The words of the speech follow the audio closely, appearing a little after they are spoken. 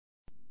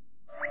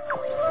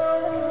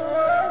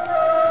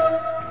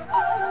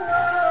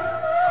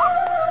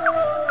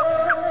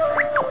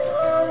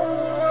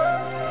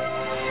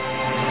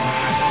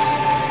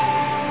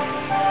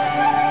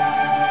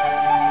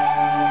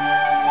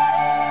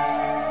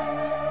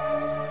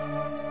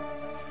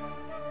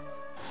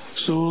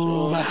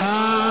Subhanallah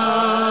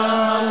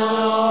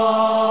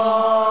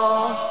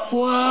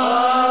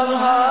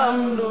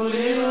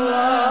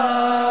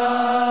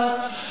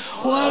walhamdulillah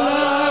wa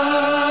la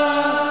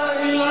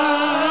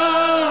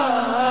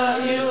ilaha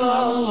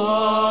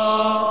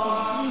illallah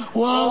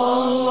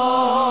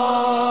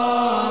wallahu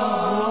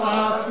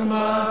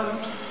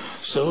akbar.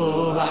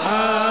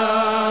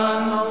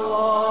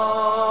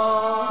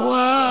 Subhanallah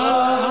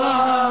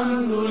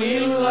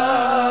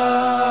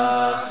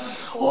walhamdulillah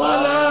wa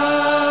la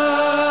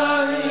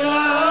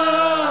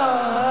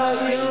ilaha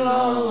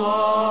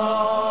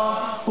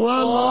illallah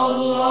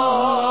wallahu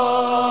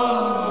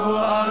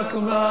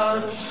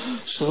akbar.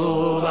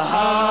 Subhanallah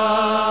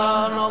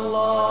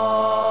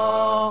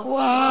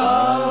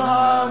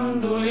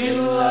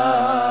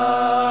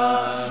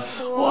walhamdulillah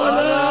wa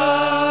la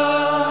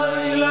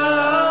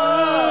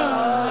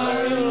ilaha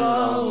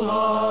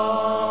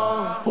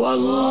illallah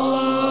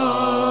wallahu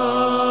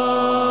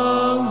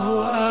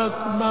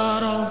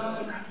akbar.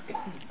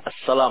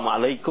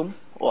 Assalamualaikum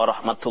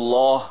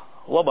warahmatullahi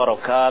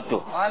wabarakatuh.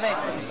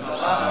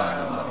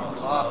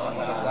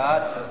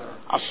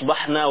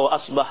 Asbahna wa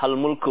asbahal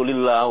mulku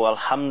lillah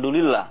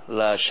walhamdulillah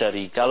la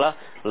syarikalah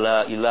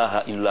la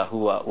ilaha illa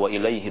huwa wa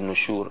ilaihin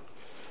nusyur.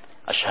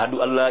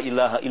 Asyhadu an la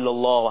ilaha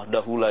illallah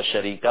wahdahu la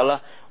syarikalah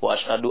wa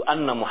asyhadu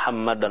anna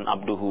Muhammadan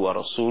abduhu wa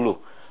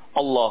rasuluh.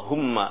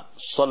 Allahumma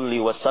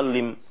salli wa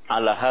sallim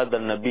ala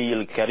hadzal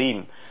nabiyil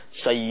karim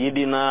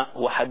sayyidina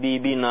wa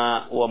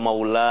habibina wa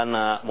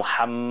maulana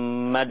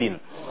Muhammadin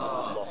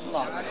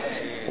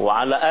wa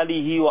ala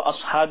alihi wa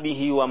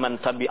ashabihi wa man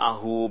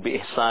tabi'ahu bi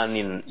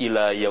ihsanin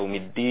ila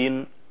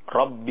yaumiddin.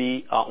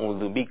 Rabbi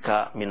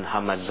a'udzubika min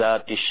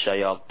hamazatis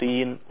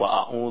syayatin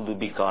wa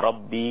a'udzubika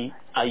rabbi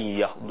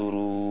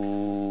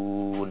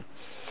ayyahdurun.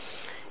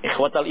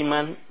 Ikhwatal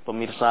iman,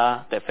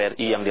 pemirsa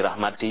TVRI yang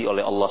dirahmati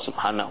oleh Allah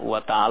Subhanahu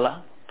wa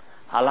taala,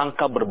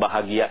 alangkah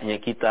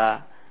berbahagianya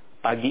kita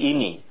pagi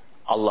ini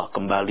Allah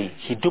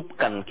kembali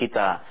hidupkan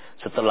kita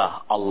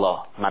setelah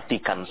Allah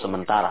matikan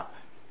sementara.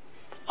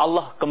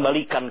 Allah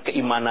kembalikan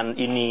keimanan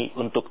ini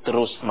untuk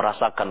terus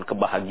merasakan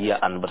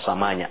kebahagiaan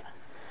bersamanya.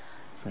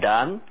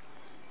 Dan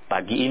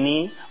pagi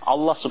ini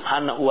Allah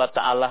Subhanahu wa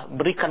ta'ala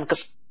berikan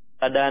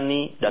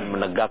kesadani dan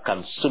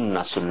menegakkan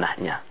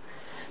sunnah-sunnahnya.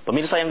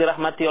 Pemirsa yang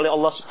dirahmati oleh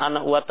Allah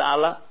Subhanahu wa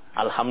ta'ala,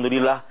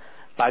 alhamdulillah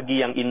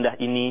pagi yang indah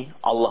ini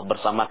Allah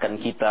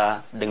bersamakan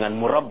kita dengan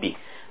murabbi,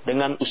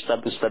 dengan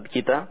ustadz-ustadz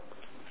kita.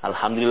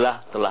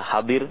 Alhamdulillah telah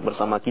hadir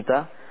bersama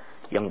kita.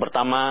 Yang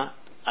pertama,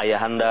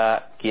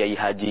 Ayahanda Kiai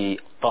Haji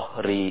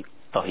Tohri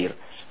Tohir.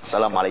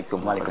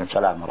 Assalamualaikum.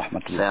 Waalaikumsalam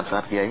warahmatullahi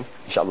Sehat-sehat Kiai?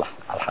 Insyaallah.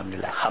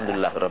 Alhamdulillah.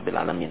 Alhamdulillah rabbil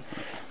alamin.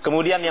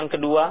 Kemudian yang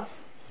kedua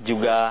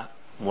juga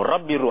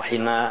murabbi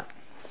ruhina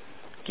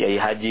Kiai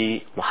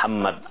Haji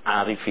Muhammad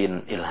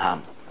Arifin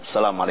Ilham.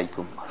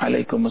 Assalamualaikum.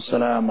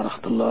 Waalaikumsalam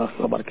warahmatullahi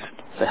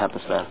wabarakatuh. Sehat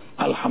Ustaz?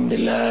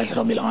 Alhamdulillah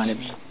rabbil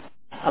alamin.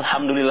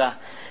 Alhamdulillah.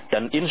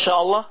 Dan insya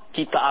Allah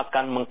kita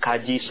akan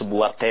mengkaji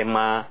sebuah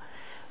tema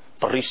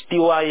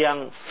peristiwa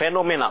yang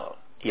fenomenal,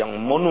 yang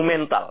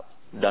monumental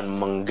dan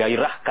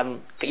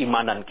menggairahkan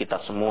keimanan kita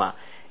semua,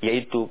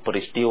 yaitu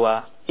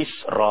peristiwa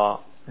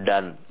Isra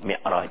dan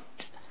Mi'raj.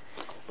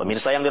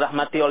 Pemirsa yang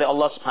dirahmati oleh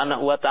Allah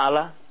Subhanahu wa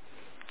taala,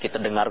 kita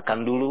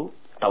dengarkan dulu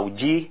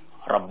taujih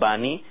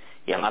Rabbani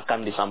yang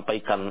akan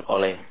disampaikan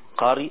oleh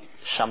Qari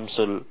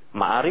Syamsul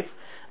Ma'arif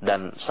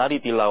dan sari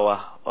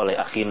tilawah oleh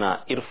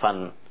akhina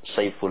Irfan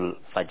Saiful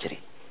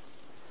Fajri.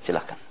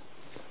 Silakan.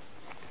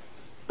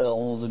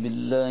 A'udzu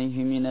billahi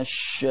minasy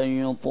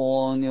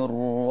syaithanir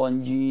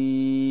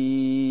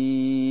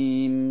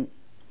rajim.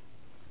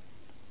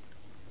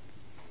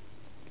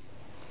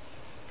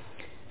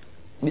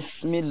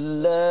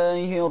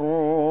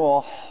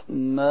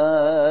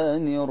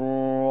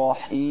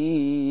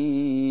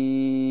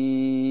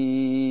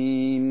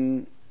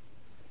 Bismillahirrahmanirrahim.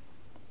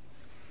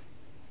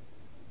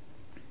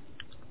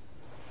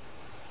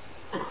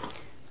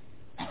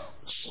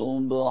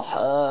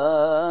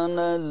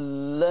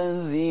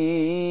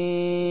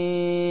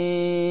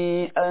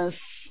 Subhanalladzi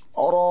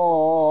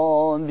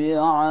asra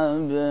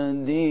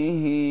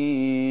bi'abdihi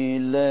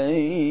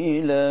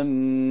laylan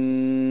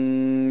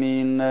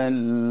minal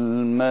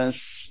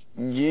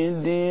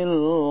masjidil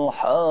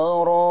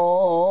haram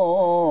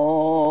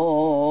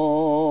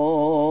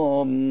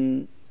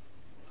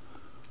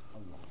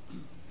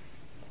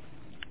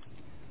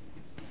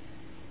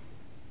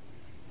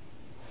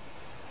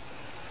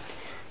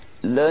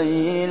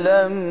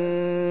ليلا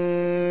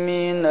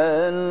من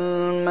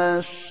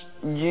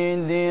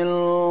المسجد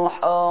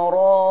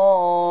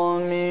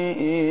الحرام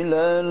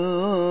إلى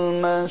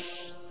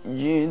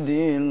المسجد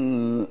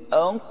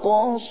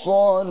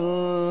الأقصى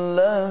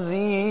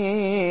الذي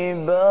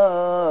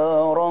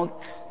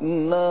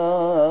باركنا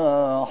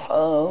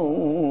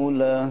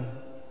حوله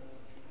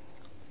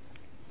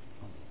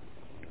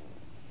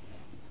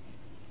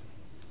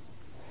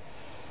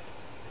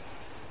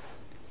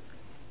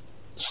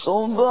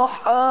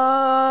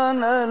سبحان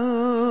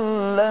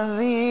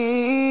الذي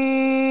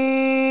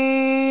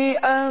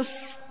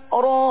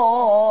أسرى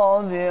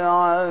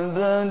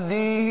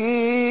بعبده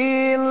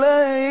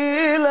ليلا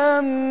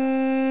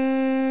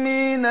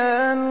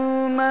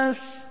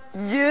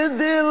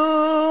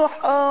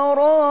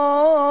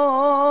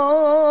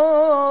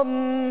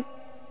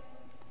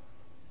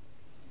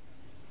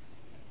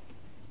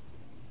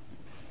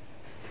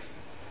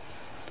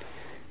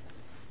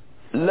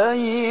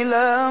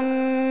ليلا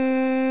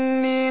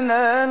من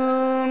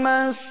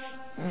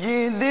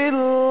المسجد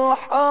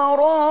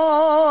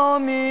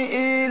الحرام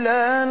إلى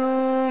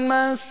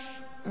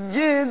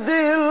المسجد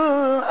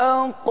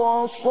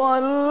الأقصى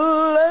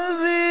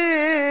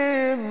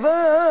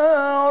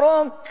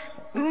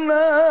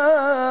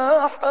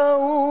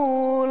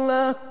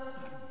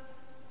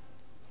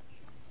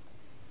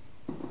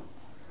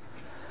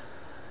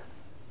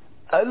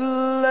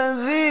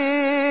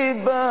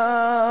الذي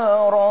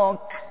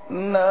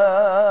باركنا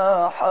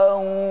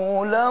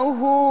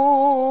حوله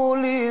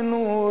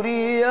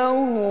لنريه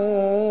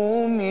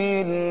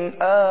من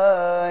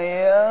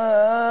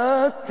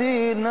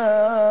آياتنا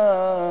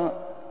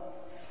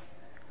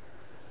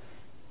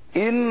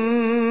إنه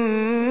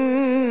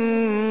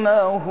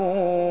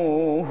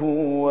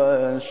هو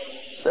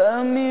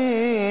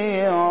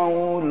السميع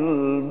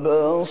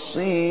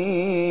البصير.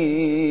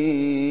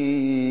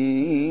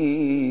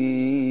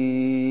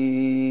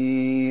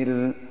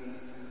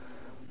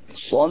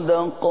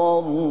 صدق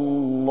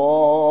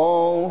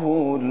الله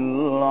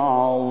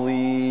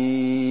العظيم.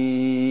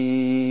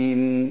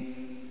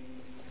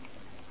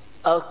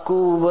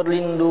 Aku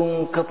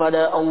berlindung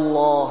kepada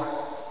Allah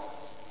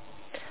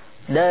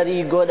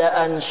dari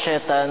godaan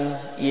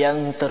setan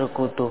yang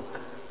terkutuk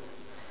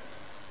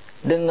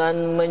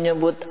dengan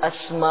menyebut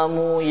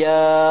asmamu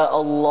ya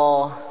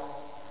Allah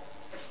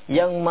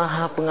yang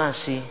maha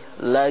pengasih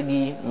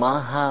lagi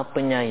maha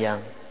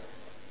penyayang.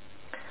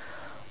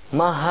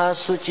 Maha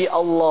suci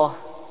Allah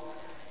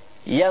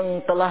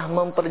yang telah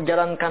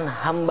memperjalankan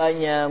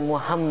hambanya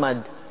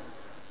Muhammad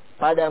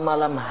pada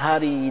malam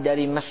hari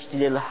dari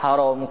Masjidil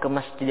Haram ke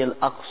Masjidil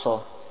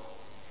Aqsa,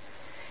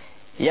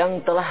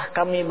 yang telah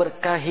kami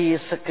berkahi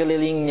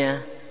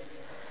sekelilingnya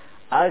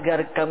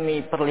agar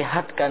kami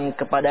perlihatkan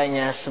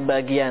kepadanya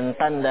sebagian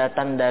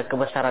tanda-tanda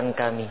kebesaran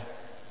kami.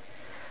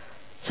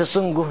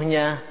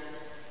 Sesungguhnya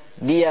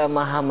Dia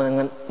maha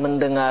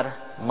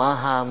mendengar,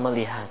 maha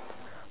melihat.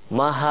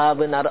 Maha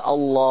benar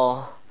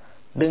Allah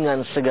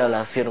dengan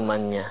segala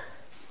firman-Nya.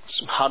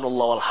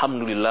 Subhanallah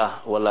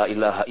walhamdulillah wala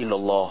ilaha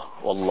illallah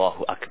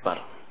wallahu akbar.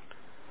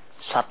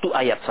 Satu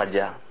ayat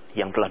saja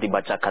yang telah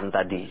dibacakan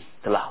tadi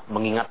telah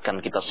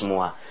mengingatkan kita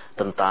semua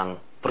tentang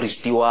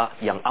peristiwa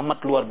yang amat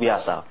luar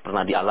biasa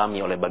pernah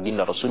dialami oleh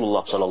baginda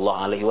Rasulullah sallallahu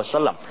alaihi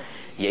wasallam,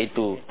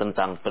 yaitu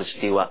tentang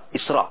peristiwa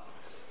Isra.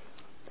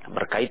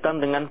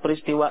 Berkaitan dengan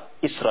peristiwa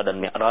Isra dan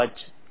Mi'raj,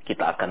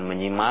 kita akan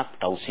menyimak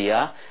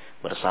tausiah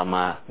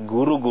bersama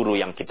guru-guru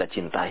yang kita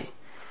cintai.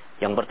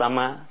 Yang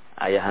pertama,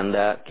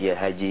 Ayahanda Kiai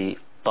Haji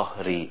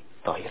Tohri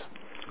Tohir.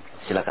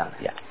 Silakan.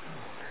 Ya.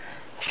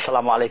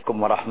 Assalamualaikum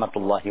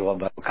warahmatullahi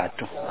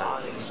wabarakatuh.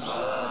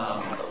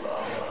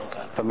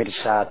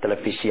 Pemirsa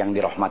televisi yang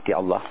dirahmati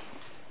Allah,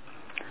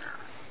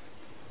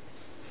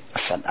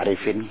 Ustaz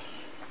Arifin,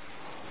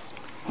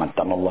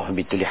 mantanallahu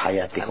bituli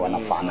hayatih wa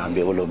nafa'na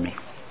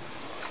bi'ulumi.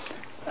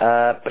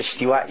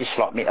 Peristiwa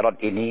Isra Mi'raj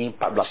ini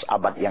 14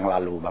 abad yang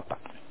lalu, Bapak.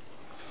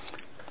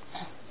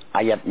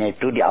 Ayatnya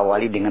itu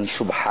diawali dengan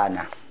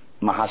Subhana,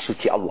 Maha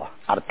Suci Allah.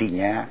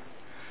 Artinya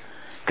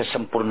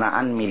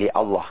kesempurnaan milik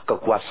Allah,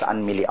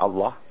 kekuasaan milik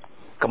Allah,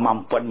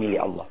 kemampuan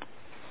milik Allah.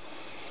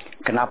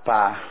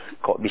 Kenapa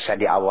kok bisa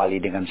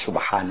diawali dengan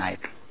Subhana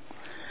itu?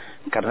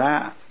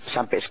 Karena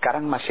sampai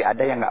sekarang masih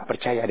ada yang nggak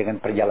percaya dengan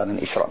perjalanan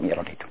Isra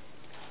Mi'raj itu.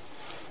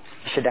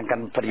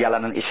 Sedangkan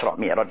perjalanan Isra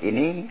Mi'raj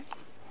ini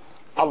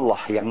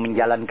Allah yang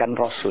menjalankan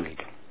Rasul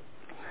itu.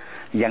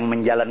 Yang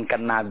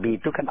menjalankan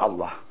Nabi itu kan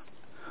Allah.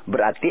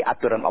 Berarti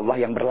aturan Allah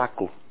yang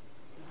berlaku.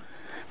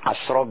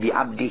 Asra bi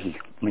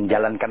abdihi,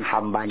 menjalankan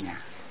hambanya.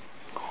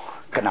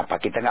 Kenapa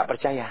kita nggak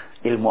percaya?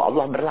 Ilmu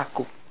Allah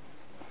berlaku.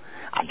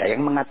 Ada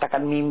yang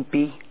mengatakan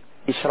mimpi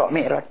Isra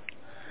Mi'raj.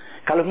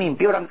 Kalau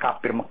mimpi orang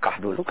kafir Mekah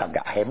dulu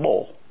kagak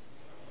heboh.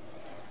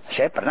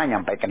 Saya pernah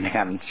nyampaikan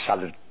dengan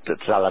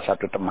salah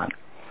satu teman.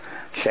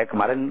 Saya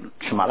kemarin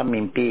semalam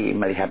mimpi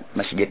melihat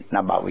Masjid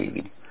Nabawi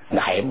gini.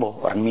 Nggak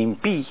heboh, orang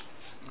mimpi.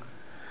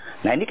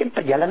 Nah ini kan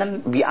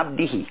perjalanan bi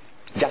abdihi,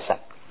 jasad.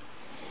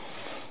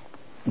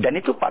 Dan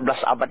itu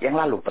 14 abad yang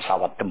lalu.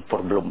 Pesawat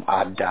tempur belum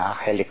ada,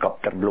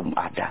 helikopter belum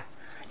ada.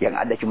 Yang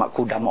ada cuma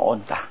kuda sama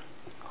onta.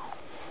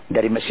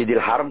 Dari Masjidil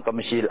Haram ke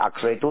Masjidil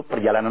Aqsa itu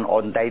perjalanan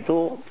onta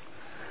itu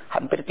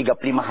hampir 35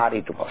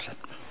 hari itu Pak Ustaz.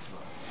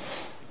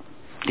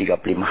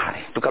 35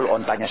 hari. Itu kalau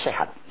ontanya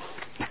sehat.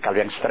 Nah, kalau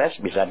yang stres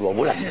bisa 2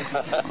 bulan.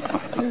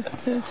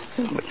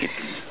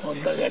 Begitu.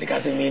 Onta gak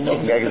dikasih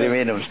minum. Gak dikasih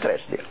minum, stres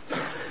dia.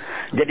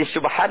 Jadi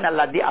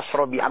subhanalladzi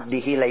asra bi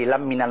 'abdihi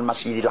lailam minal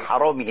masjidil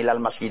harami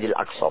ilal masjidil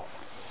aqsa.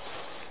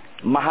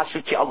 Maha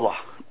suci Allah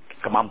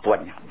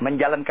kemampuannya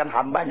menjalankan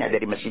hambanya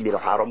dari Masjidil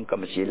Haram ke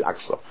Masjidil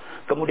Aqsa,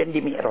 kemudian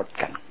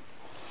dimi'rajkan.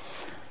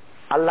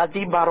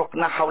 Alladzi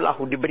barokna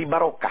haulahu, diberi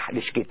barokah di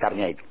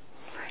sekitarnya itu.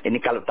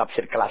 Ini kalau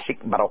tafsir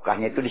klasik,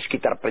 barokahnya itu di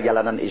sekitar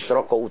perjalanan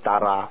Isra ke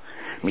utara,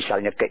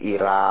 misalnya ke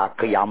Irak,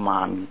 ke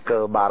Yaman,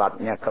 ke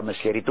baratnya ke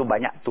Mesir, itu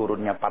banyak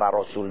turunnya para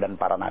rasul dan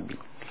para nabi.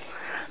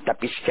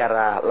 Tapi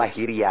secara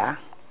lahiriah,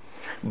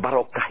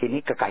 barokah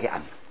ini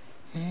kekayaan.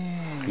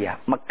 Ya,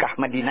 Mekah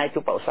Madinah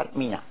itu Pak Ustaz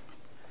minyak.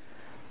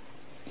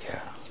 Ya,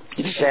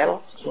 Jadi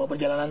sel semua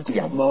perjalanan itu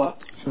ya, membawa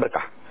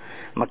berkah.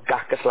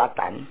 Mekah ke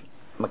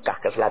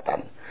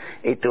selatan.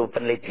 Itu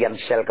penelitian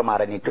sel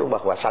kemarin itu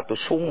bahwa satu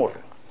sumur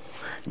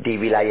di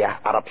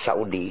wilayah Arab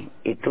Saudi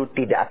itu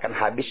tidak akan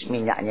habis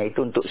minyaknya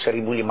itu untuk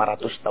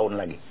 1500 tahun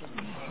lagi.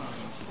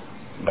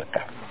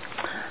 Berkah.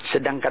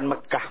 Sedangkan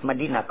Mekah,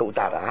 Madinah ke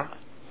utara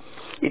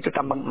itu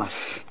tambang emas.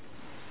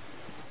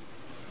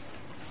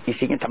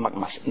 Isinya tambang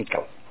emas,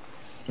 nikel.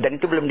 Dan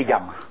itu belum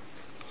dijamah.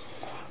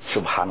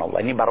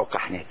 Subhanallah, ini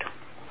barokahnya itu.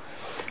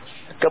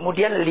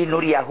 Kemudian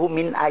linuriyahu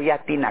min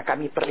ayatina,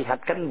 kami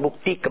perlihatkan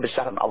bukti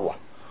kebesaran Allah.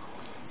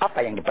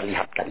 Apa yang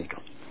diperlihatkan itu?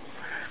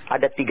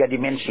 Ada 3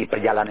 dimensi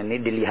perjalanan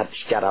ini dilihat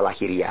secara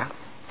lahiriah.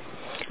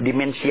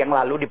 Dimensi yang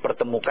lalu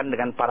dipertemukan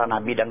dengan para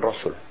nabi dan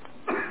rasul.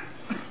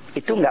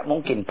 Itu nggak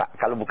mungkin, Pak,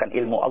 kalau bukan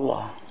ilmu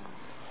Allah.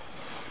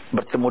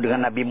 Bertemu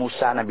dengan Nabi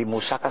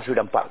Musa kan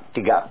sudah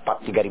 3.500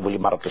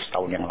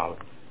 tahun yang lalu.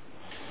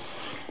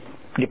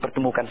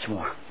 Dipertemukan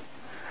semua.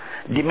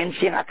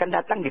 Dimensi yang akan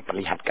datang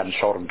diperlihatkan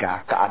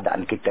sorga,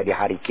 keadaan kita di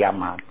hari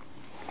kiamat.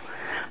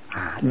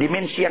 Nah,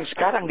 dimensi yang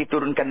sekarang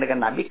diturunkan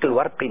dengan Nabi,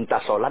 keluar perintah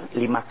sholat 5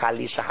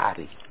 kali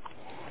sehari.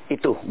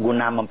 Itu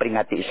guna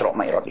memperingati Isra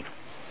Mi'raj itu.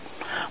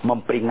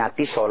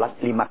 Memperingati sholat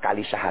 5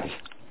 kali sehari.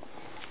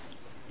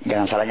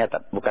 Jangan salah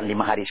nyatat, bukan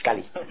 5 hari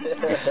sekali.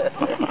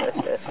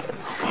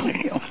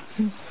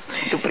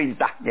 Itu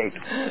perintahnya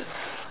itu.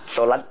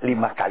 Sholat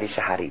 5 kali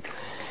sehari itu.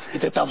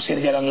 itu tafsir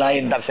jalan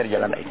lain. Tafsir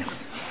jalan lainnya.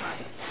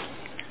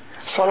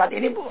 Sholat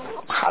ini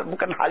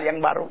bukan hal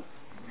yang baru.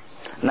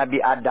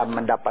 Nabi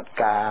Adam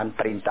mendapatkan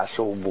perintah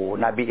subuh.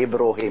 Nabi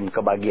Ibrahim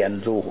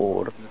kebagian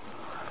zuhur.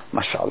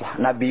 Masya Allah.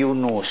 Nabi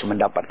Yunus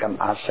mendapatkan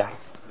asar.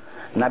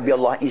 Nabi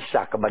Allah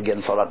Isa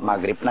kebagian sholat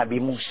maghrib.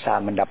 Nabi Musa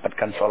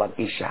mendapatkan sholat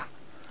isya.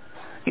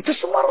 Itu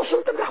semua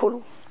Rasul terdahulu.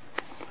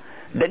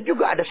 Dan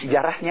juga ada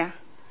sejarahnya.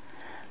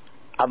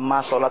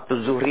 Amma sholat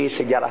zuhri,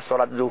 sejarah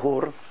sholat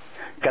zuhur.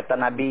 Kata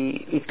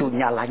Nabi, itu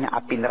nyalanya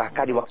api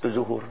neraka di waktu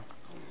zuhur.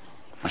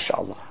 Masya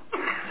Allah.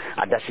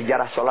 Ada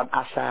sejarah sholat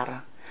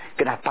asar.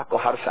 Kenapa kok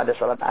harus ada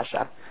sholat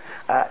asar?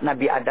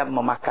 Nabi Adam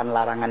memakan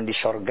larangan di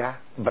sorga.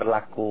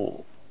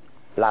 Berlaku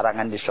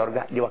larangan di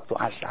sorga di waktu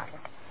asar.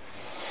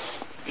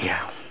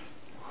 Ya.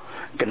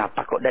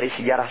 Kenapa kok dari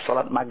sejarah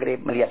sholat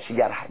maghrib melihat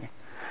sejarahnya?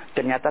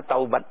 Ternyata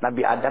taubat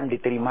Nabi Adam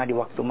diterima di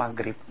waktu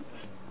maghrib.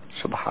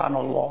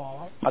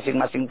 Subhanallah.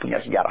 Masing-masing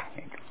punya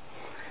sejarahnya.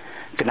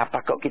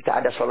 Kenapa kok kita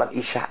ada sholat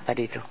isya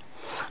tadi itu?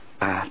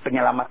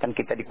 Penyelamatan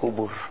kita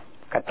dikubur.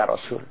 Kata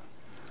Rasul.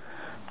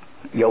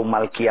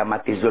 Yaumal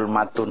kiamati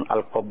zulmatun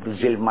al-qabru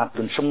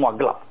zilmatun. Semua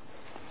gelap.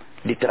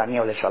 Diterangi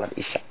oleh sholat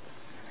isya.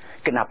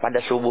 Kenapa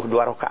ada subuh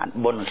 2 rakaat?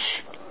 Bonus.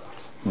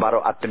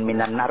 Baro'atun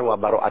minan nar wa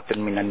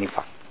baro'atun minan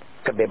nifaq.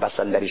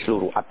 Kebebasan dari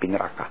seluruh api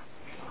neraka.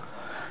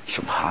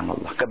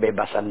 Subhanallah.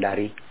 Kebebasan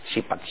dari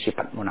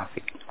sifat-sifat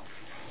munafik.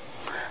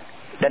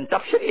 Dan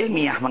tafsir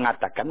ilmiah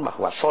mengatakan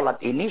bahwa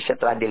sholat ini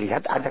setelah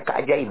dilihat ada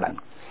keajaiban.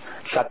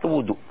 1,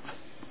 wudu.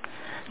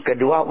 2,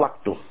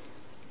 waktu.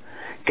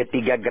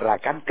 3,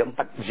 gerakan.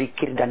 4,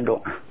 zikir dan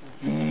doa.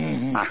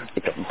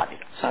 Itu 4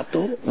 itu.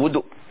 1,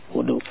 wudu.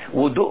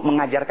 Wudu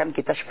mengajarkan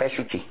kita supaya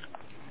suci.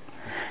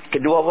 2,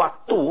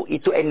 waktu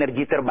itu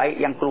energi terbaik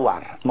yang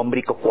keluar,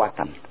 memberi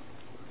kekuatan.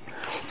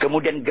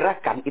 Kemudian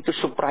gerakan itu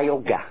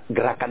suprayoga,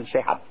 gerakan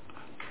sehat.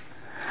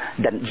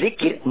 Dan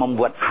zikir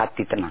membuat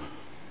hati tenang.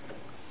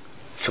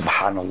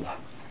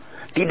 Subhanallah.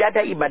 Tidak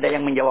ada ibadah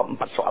yang menjawab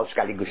 4 soal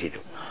sekaligus itu.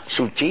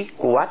 Suci,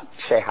 kuat,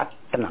 sehat,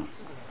 tenang.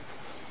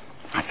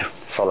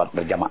 Sholat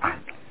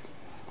berjamaah.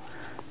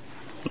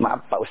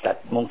 Maaf Pak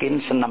Ustadz, mungkin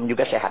senam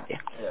juga sehat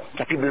ya.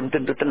 Tapi belum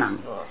tentu tenang.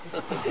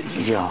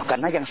 Iya,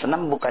 karena yang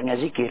senam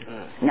bukannya zikir,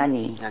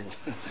 nyanyi.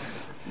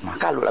 Nah,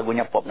 kalau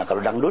lagunya pop,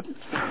 kalau dangdut,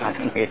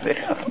 gitu.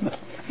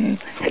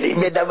 Jadi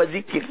beda sama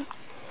zikir.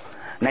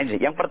 Nah, ini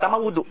yang pertama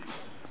wudu.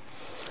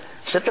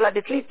 Setelah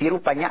diteliti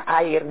rupanya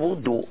air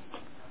wudu,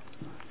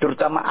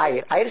 terutama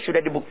air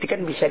sudah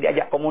dibuktikan bisa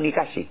diajak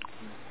komunikasi.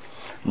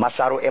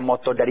 Masaru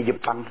Emoto dari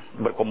Jepang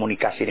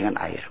berkomunikasi dengan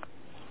air.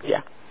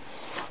 Ya.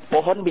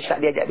 Pohon bisa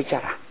diajak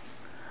bicara.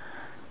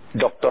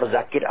 Dr.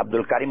 Zakir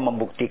Abdul Karim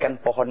membuktikan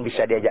pohon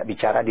bisa diajak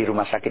bicara di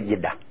rumah sakit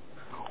Jeddah.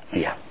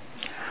 Ya.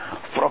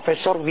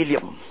 Profesor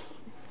William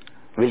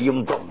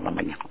Brown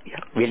namanya.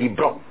 Ya. Willy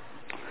Brown.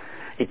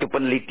 Itu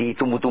peneliti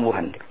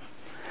tumbuh-tumbuhan.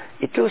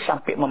 Itu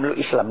sampai memeluk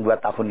Islam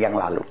 2 tahun yang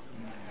lalu.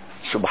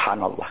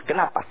 Subhanallah.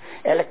 Kenapa?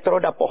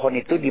 Elektroda pohon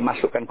itu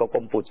dimasukkan ke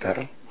komputer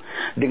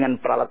dengan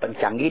peralatan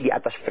canggih di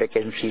atas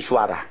frekuensi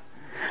suara.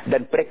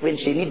 Dan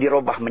frekuensi ini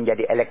dirubah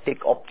menjadi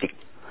elektrik optik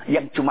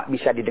yang cuma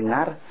bisa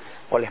didengar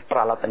oleh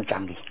peralatan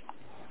canggih.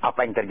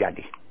 Apa yang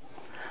terjadi?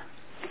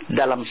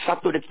 Dalam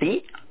 1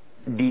 detik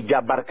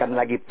dijabarkan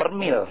lagi per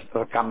mil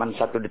rekaman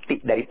 1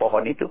 detik dari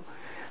pohon itu.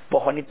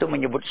 Pohon itu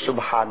menyebut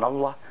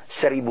subhanallah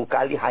 1000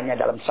 kali hanya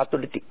dalam 1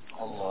 detik.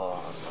 Allah.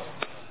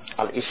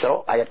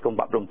 Al-Isra ayat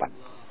ke-44.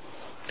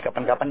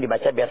 Kapan-kapan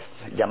dibaca biar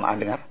jamaah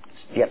dengar.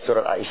 Lihat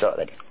surat Al-Isra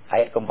tadi.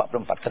 Ayat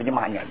ke-44.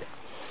 Terjemahannya aja.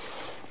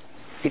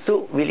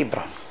 Itu Willy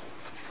Brown.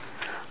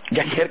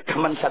 Jadi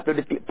rekaman 1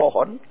 detik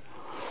pohon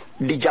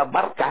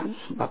dijabarkan,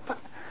 Bapak,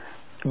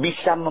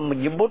 bisa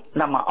menyebut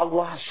nama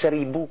Allah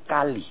 1000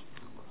 kali.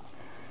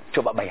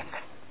 Coba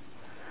bayangkan.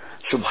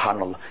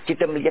 Subhanallah.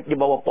 Kita melihat di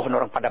bawah pohon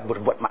orang pada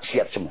berbuat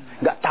maksiat semua.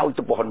 Nggak tahu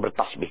itu pohon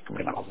bertasbih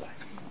dengan Allah.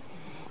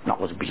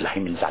 Na'udzubillahi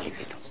min zalik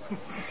itu.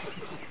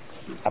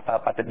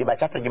 Apa patut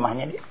dibaca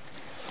terjemahannya dia?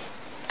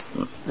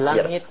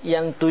 Langit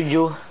yang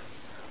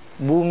 7,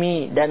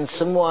 bumi dan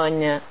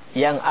semuanya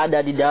yang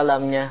ada di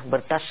dalamnya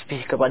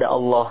bertasbih kepada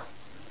Allah.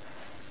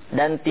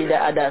 Dan tidak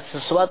ada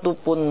sesuatu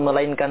pun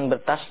melainkan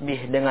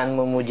bertasbih dengan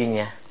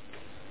memujinya.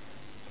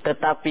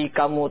 Tetapi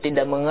kamu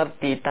tidak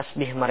mengerti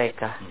tasbih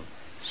mereka.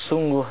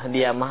 Sungguh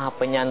dia maha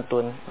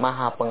penyantun,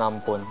 maha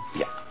pengampun.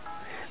 Ya.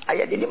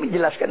 Ayat ini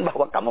menjelaskan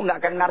bahwa kamu nggak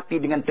akan ngerti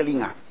dengan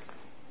telinga.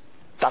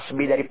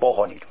 Tasbih dari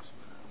pohon itu.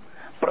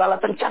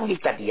 Peralatan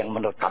canggih tadi yang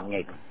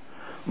merekamnya itu.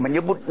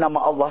 Menyebut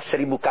nama Allah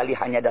 1000 kali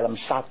hanya dalam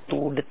 1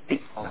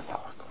 detik.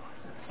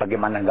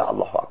 Bagaimana nggak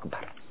Allahu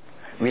Akbar.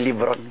 Willy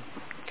Brown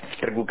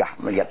tergugah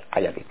melihat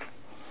ayat itu.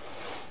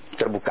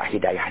 Terbuka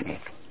hidayahnya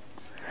itu.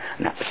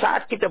 Nah,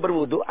 saat kita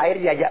berwudu, air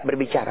diajak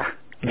berbicara.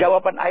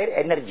 Jawaban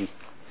air energi.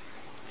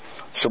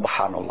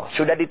 Subhanallah.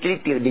 Sudah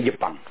diteliti di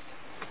Jepang.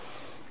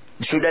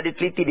 Sudah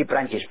diteliti di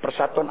Perancis.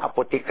 Persatuan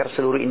Apoteker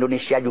seluruh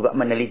Indonesia juga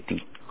meneliti.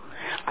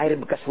 Air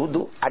bekas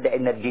wudu ada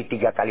energi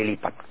 3 kali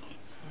lipat.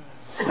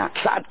 Nah,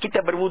 saat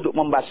kita berwudu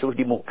membasuh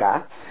di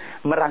muka,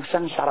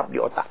 merangsang saraf di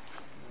otak.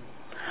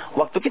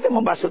 Waktu kita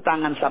membasuh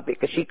tangan sampai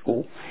ke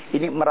siku,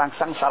 ini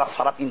merangsang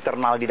saraf-saraf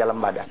internal di dalam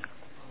badan.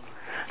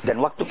 Dan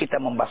waktu kita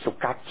membasuh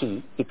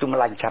kaki, itu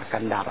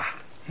melancarkan darah.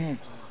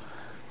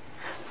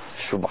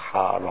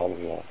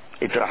 Subhanallah.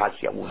 Itu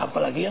rahasia wudu.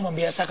 Apalagi yang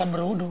membiasakan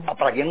berwudu.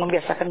 Apalagi yang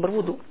membiasakan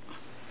berwudu.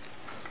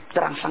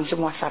 Terangsang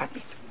semua saraf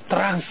itu.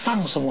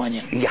 Terangsang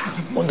semuanya.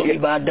 Iya. Untuk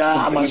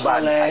ibadah, amal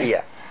saleh.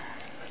 Iya.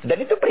 Dan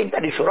itu perintah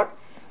di surat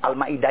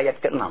Al-Maidah ayat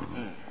ke-6.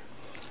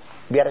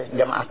 Biar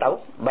jamaah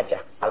tahu, baca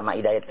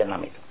Al-Maidah ayat ke-6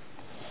 itu.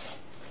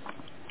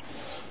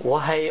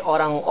 Wahai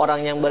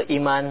orang-orang yang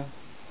beriman,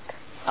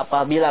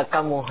 apabila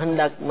kamu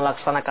hendak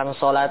melaksanakan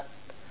sholat,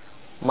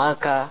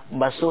 maka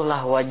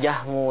basuhlah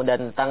wajahmu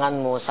dan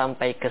tanganmu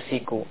sampai ke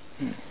siku.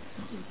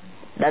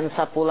 Dan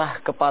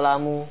sapulah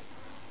kepalamu,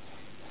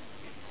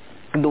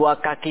 kedua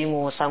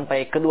kakimu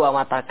sampai kedua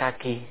mata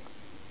kaki.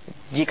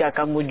 Jika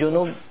kamu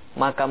junub,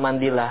 maka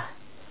mandilah.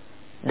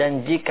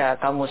 Dan jika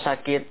kamu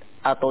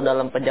sakit atau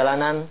dalam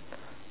perjalanan,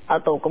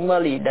 atau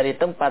kembali dari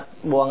tempat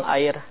buang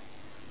air,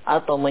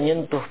 atau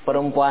menyentuh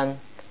perempuan,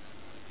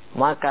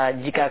 maka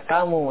jika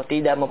kamu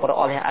tidak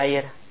memperoleh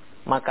air,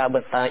 maka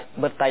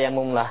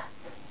bertayamumlah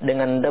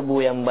dengan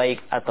debu yang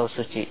baik atau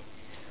suci.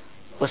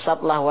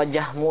 Usaplah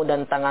wajahmu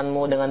dan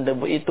tanganmu dengan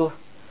debu itu.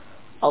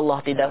 Allah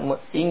tidak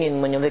ingin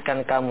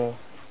menyulitkan kamu,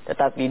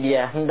 tetapi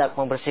Dia hendak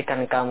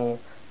membersihkan kamu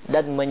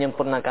dan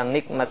menyempurnakan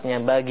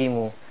nikmat-Nya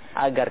bagimu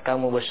agar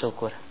kamu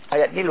bersyukur.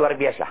 Ayat ini luar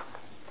biasa.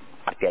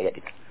 Arti ayat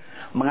itu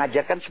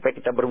mengajarkan supaya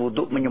kita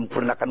berwudu,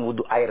 menyempurnakan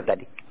wudu air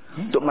tadi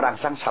untuk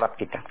merangsang saraf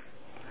kita.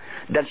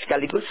 Dan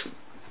sekaligus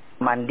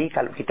mandi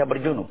kalau kita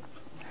berjunub.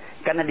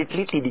 Karena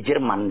diteliti di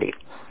Jerman deh,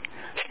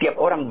 setiap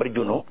orang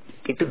berjunub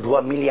itu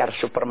 2 miliar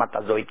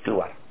spermatozoid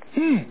keluar.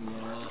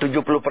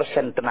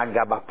 70%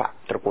 tenaga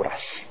bapak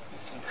terkuras.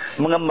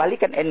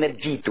 Mengembalikan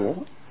energi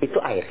itu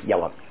air,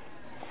 jawab.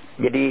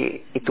 Jadi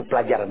itu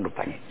pelajaran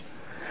rupanya.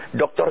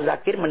 Dr.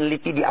 Zakir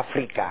meneliti di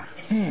Afrika.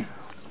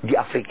 Di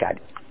Afrika,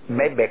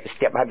 bebek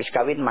setiap habis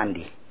kawin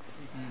mandi.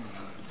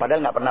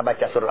 Padahal nggak pernah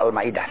baca surah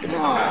Al-Maidah.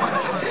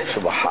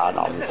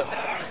 Subhanallah.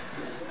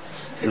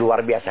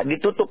 Luar biasa.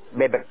 Ditutup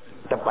bebek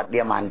tempat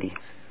dia mandi.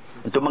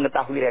 Untuk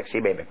mengetahui reaksi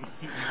bebek.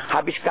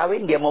 Habis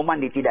kawin dia mau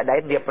mandi, tidak ada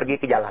air, dia pergi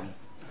ke jalan.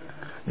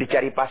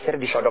 Dicari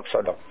pasir,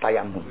 disodok-sodok,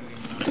 tayamum.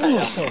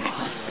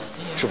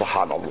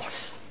 Subhanallah.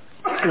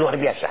 Luar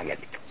biasa ya.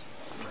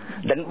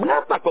 Dan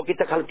mengapa kok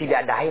kita kalau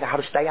tidak ada air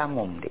harus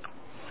tayamum?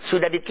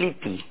 Sudah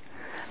diteliti.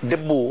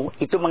 Debu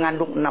itu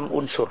mengandung 6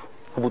 unsur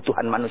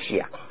kebutuhan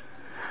manusia.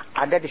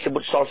 Ada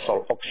disebut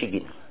sol-sol,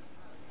 oksigen.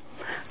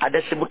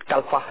 Ada disebut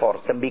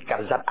kalfahor,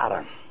 tembikar, zat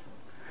arang.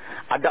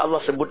 Ada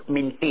Allah sebut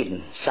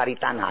mintin, sari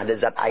tanah, ada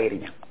zat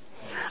airnya.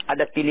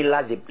 Ada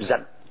tinilazib,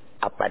 zat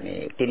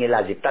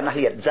tinilazib, tanah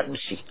liat, zat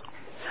besi.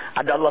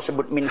 Ada Allah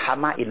sebut min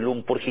hamain,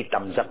 lumpur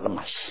hitam, zat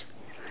lemas.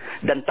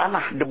 Dan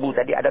tanah debu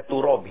tadi ada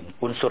turobin,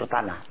 unsur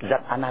tanah,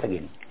 zat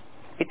anargen.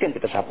 Itu yang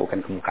kita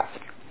sapukan ke muka.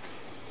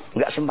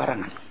 Enggak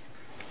sembarangan.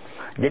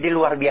 Jadi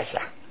luar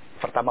biasa.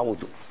 Pertama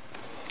wudu.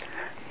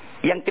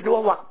 Yang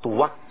kedua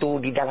waktu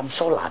di dalam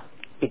solat.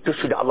 Itu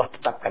sudah Allah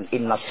tetapkan.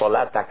 Inna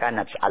sholata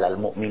kanat alal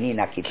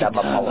mu'minina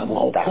kitaban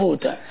mawquta.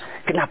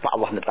 Kenapa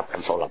Allah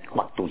menetapkan solat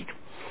waktu itu?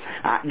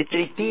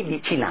 Diteliti di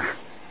Cina.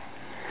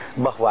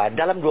 Bahwa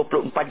dalam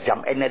 24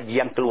 jam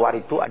energi yang keluar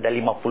itu ada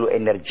 50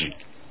 energi.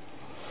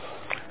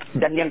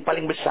 Dan yang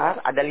paling besar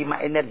ada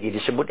 5 energi.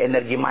 Disebut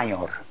energi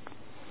mayor.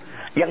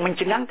 Yang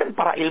mencengangkan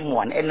para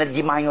ilmuwan,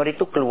 energi mayor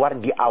itu keluar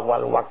di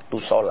awal waktu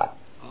sholat.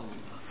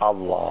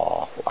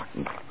 Allahu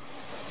Akbar.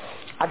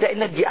 Ada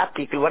energi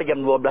api keluar jam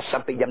 12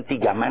 sampai jam 3.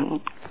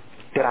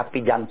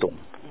 Terapi jantung.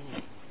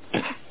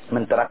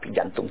 Menterapi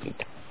jantung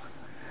kita.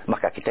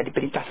 Maka kita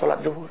diperintah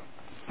sholat zuhur.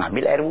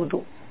 Ngambil air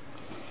wudhu.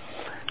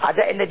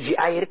 Ada energi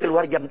air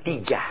keluar jam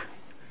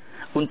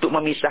 3 untuk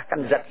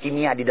memisahkan zat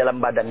kimia di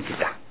dalam badan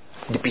kita.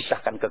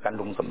 Dipisahkan ke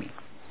kandung kemih.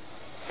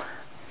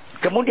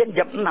 Kemudian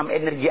jam 6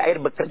 energi air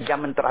bekerja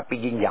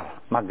menterapi ginjal,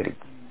 maghrib.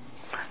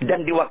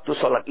 Dan di waktu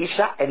sholat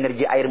isya,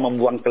 energi air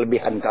membuang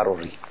kelebihan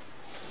kalori.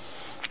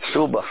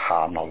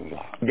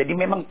 Subhanallah. Jadi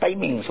memang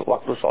timing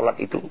waktu sholat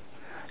itu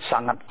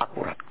sangat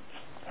akurat.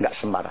 Nggak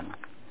sembarangan.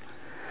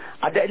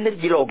 Ada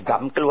energi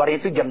logam,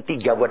 keluarnya itu jam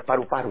 3 buat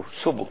paru-paru,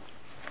 subuh.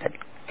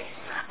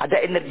 Ada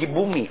energi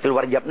bumi,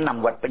 keluar jam 6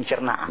 buat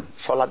pencernaan,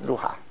 sholat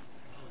duha.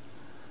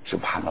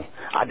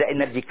 Subhanallah. Ada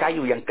energi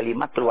kayu yang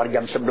kelima, keluar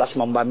jam 11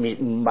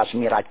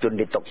 membasmi racun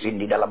di toksin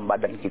di dalam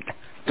badan kita.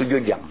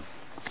 7 jam.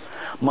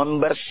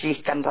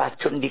 Membersihkan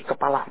racun di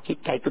kepala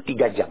kita itu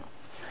 3 jam.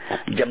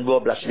 Jam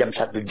 12, jam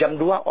 1. Jam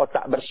 2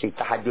 otak bersih,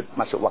 tahajud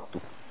masuk waktu.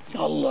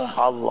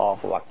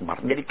 Allahu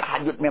Akbar. Jadi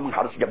tahajud memang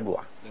harus jam 2.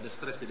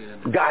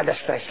 Gak ada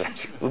stres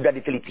lagi. Udah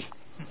diteliti.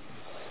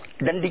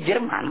 Dan di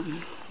Jerman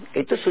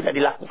itu sudah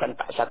dilakukan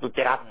satu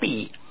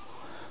terapi.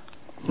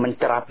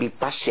 Menterapi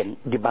pasien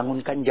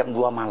dibangunkan jam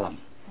 2 malam.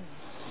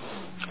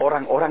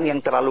 Orang-orang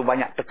yang terlalu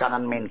banyak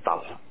tekanan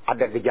mental.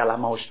 Ada gejala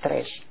mau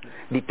stres.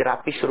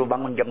 Diterapi suruh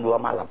bangun jam 2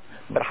 malam.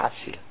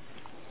 Berhasil.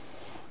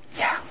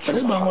 Ya,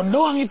 tapi bangun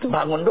doang itu.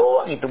 Bangun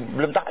doang itu.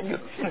 Belum tahajud.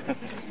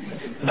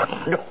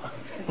 Bangun doang.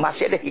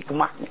 Masih ada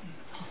hikmahnya.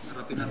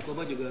 Terapi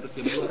narkoba juga harus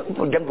jam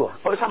 2. Jam 2.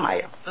 Oh sama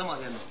ya? Sama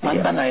ya.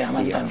 Mantan ayah,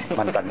 mantan. Iya,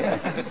 mantan ya.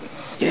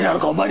 Jadi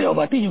narkoba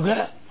diobati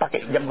juga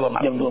pakai jam 2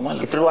 malam. Jam 2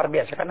 malam. Itu luar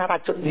biasa karena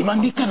racun.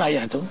 Dimandikan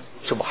ayah tuh.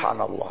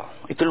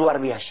 Subhanallah. Itu luar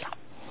biasa.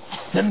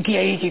 Dan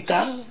kiai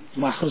kita,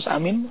 Mas Rus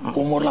Amin,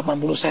 umur 80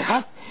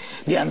 sehat,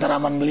 di antara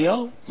aman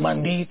beliau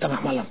mandi tengah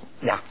malam.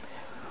 Ya.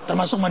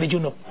 Termasuk mandi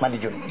junub. Mandi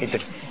junub.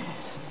 Itu.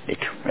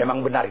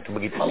 Memang benar itu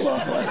begitu.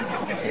 Allah.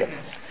 Ya.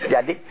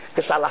 Jadi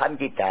kesalahan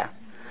kita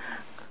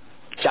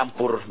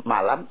campur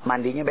malam,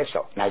 mandinya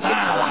besok. Nah, itu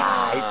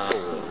salah itu.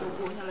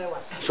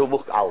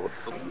 Subuh out.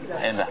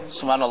 Enak.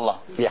 Subhanallah.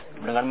 Ya.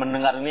 Dengan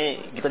mendengar ini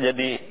kita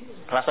jadi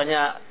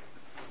rasanya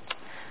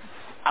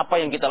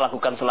apa yang kita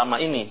lakukan selama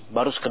ini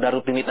baru sekedar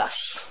rutinitas.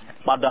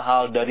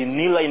 Padahal dari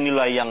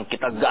nilai-nilai yang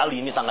kita gali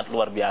ini sangat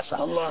luar biasa.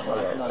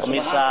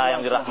 Pemirsa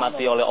yang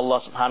dirahmati oleh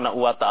Allah Subhanahu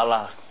wa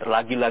taala,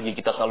 lagi-lagi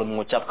kita selalu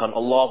mengucapkan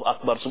Allahu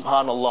Akbar,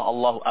 Subhanallah,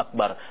 Allahu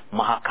Akbar.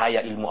 Maha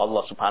kaya ilmu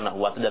Allah Subhanahu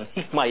wa taala dan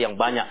hikmah yang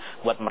banyak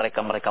buat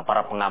mereka-mereka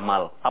para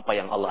pengamal apa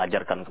yang Allah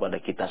ajarkan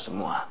kepada kita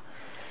semua.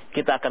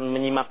 Kita akan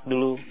menyimak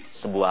dulu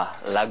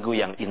sebuah lagu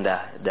yang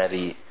indah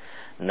dari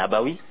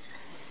Nabawi.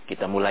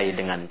 Kita mulai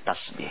dengan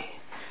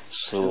tasbih.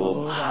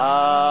 Subhanallah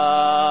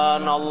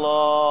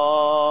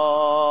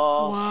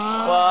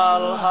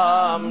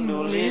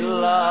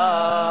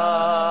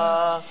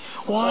walhamdulillah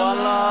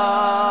wala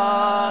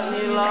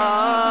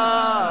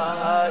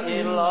ilaha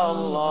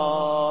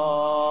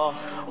illallah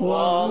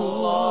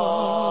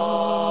wallahu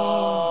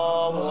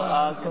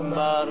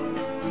akbar.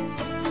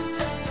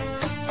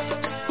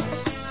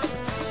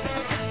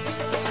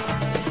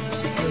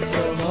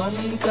 Pohon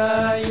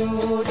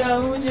kayu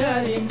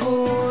daunnya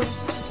rimbun,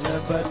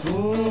 dapat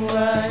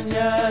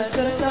buahnya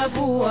serta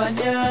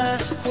buahnya.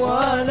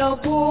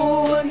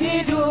 Walaupun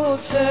hidup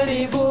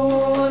 1000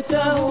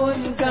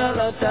 tahun,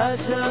 kalau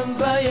tak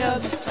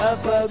sembahyang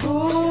apa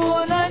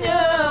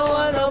gunanya?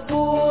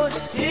 Walaupun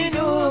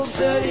hidup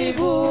 1000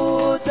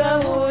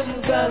 tahun,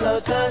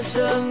 kalau tak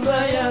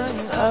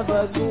sembahyang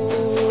apa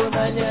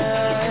gunanya?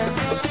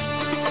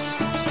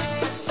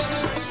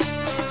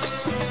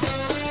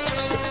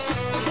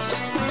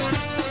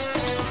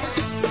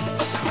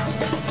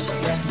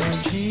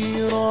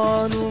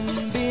 جيران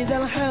بذا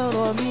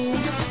الحرم،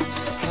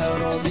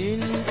 حرم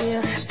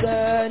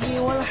الإحسان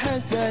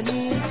والحسن.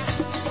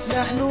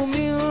 نحن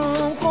من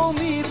قوم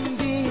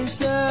به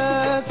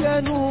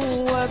سكنوا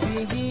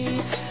وبه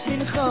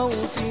من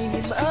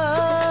خوفهم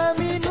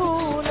آمنوا.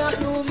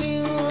 نحن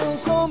من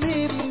قوم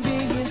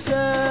به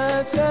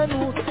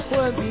سكنوا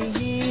وبه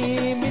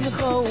من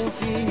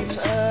خوفهم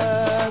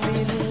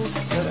آمنوا.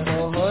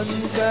 Mohon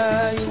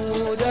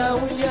kayu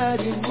daunnya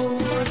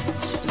rimbun,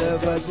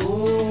 lebat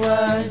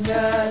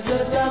buahnya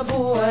serta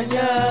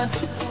buahnya.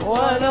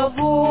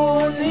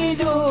 Walaupun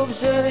hidup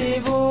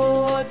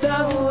 1000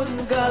 tahun,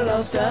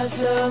 kalau tak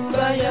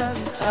sembahyang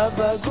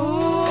apa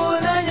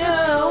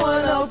gunanya?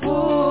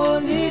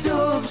 Walaupun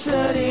hidup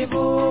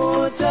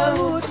 1000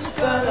 tahun,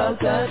 kalau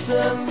tak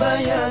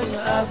sembahyang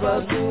apa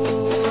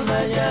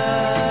gunanya?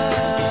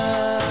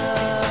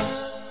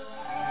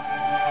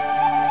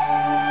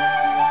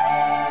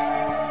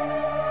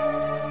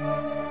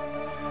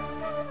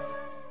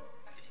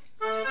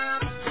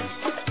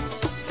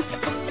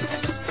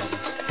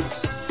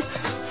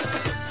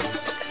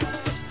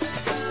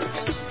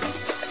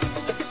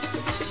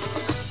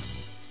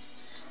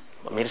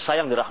 Pemirsa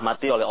yang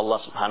dirahmati oleh Allah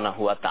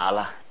Subhanahu wa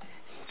taala,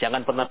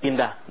 jangan pernah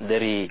pindah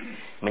dari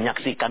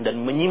menyaksikan dan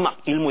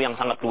menyimak ilmu yang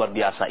sangat luar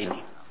biasa ini.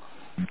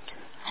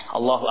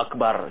 Allahu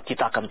Akbar,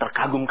 kita akan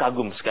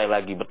terkagum-kagum sekali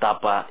lagi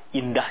betapa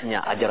indahnya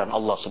ajaran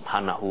Allah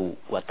Subhanahu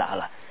wa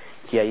taala.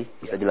 Kiai,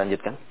 bisa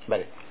dilanjutkan?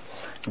 Baik.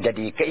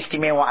 Jadi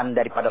keistimewaan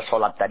daripada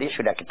sholat tadi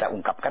sudah kita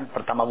ungkapkan.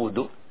 Pertama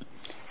wudhu.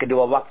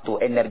 Kedua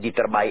waktu energi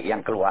terbaik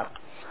yang keluar.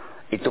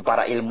 Itu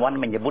para ilmuwan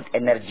menyebut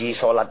energi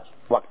sholat.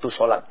 Waktu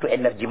sholat itu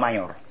energi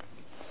mayor.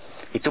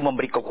 Itu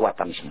memberi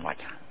kekuatan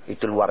semuanya.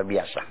 Itu luar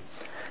biasa.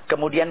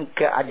 Kemudian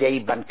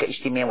keajaiban,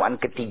 keistimewaan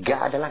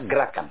ketiga adalah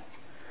gerakan.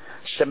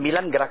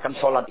 9 gerakan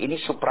sholat ini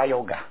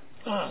suprayoga.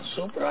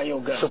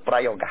 Suprayoga.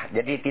 Suprayoga.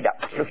 Jadi tidak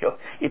perlu.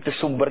 Itu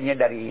sumbernya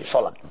dari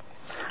sholat.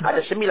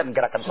 Ada 9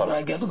 gerakan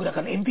sholat. Suprayoga itu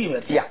gerakan inti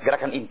berarti? Ya,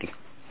 gerakan inti.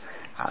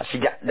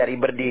 Sejak dari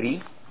berdiri,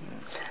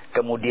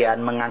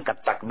 kemudian mengangkat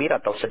takbir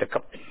atau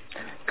sedekap,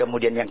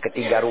 kemudian yang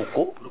ketiga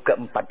ruku,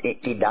 keempat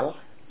iktidal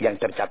yang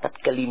tercatat,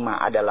 kelima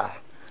adalah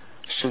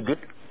sujud,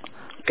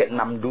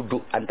 keenam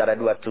duduk antara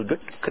dua sujud,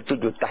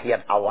 ketujuh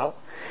tahiyat awal,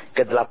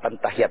 kedelapan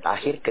tahiyat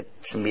akhir,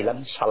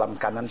 kesembilan salam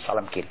kanan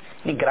salam kiri.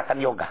 Ini gerakan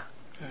yoga,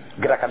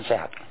 gerakan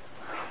sehat.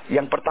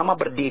 Yang pertama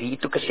berdiri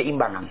itu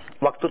keseimbangan.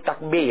 Waktu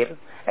takbir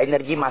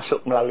energi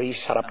masuk melalui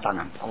saraf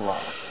tangan. Allah.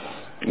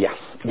 Ya,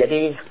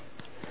 jadi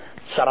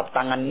saraf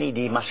tangan ini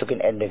dimasukin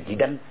energi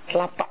dan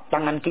telapak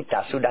tangan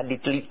kita sudah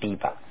diteliti,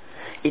 Pak.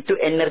 Itu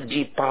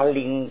energi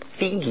paling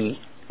tinggi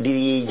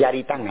di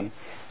jari tangan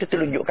itu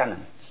telunjuk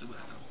kanan.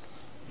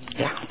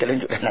 Ya,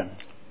 telunjuk kanan.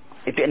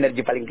 Itu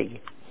energi paling tinggi.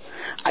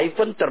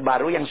 iPhone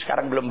terbaru yang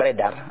sekarang belum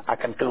beredar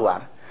akan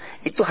keluar,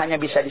 itu hanya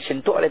bisa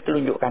disentuh oleh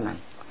telunjuk kanan.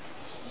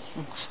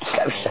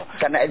 Nggak bisa,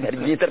 karena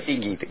energi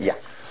tertinggi itu. Ya.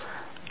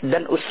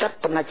 Dan Ustadz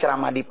pernah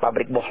ceramah di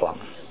pabrik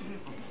bohlam.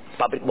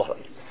 Pabrik bohlam.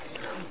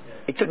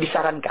 Itu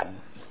disarankan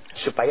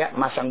supaya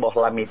masang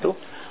bohlam itu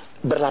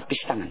berlapis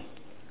tangan,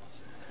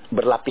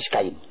 berlapis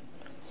kain.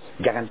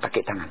 Jangan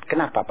pakai tangan.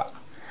 Kenapa, Pak?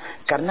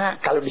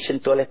 Karena kalau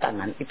disentuh oleh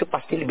tangan itu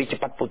pasti lebih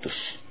cepat putus.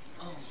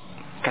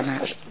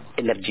 Karena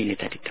energi ini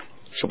tadi tuh.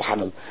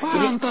 Subhanallah.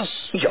 Pantas.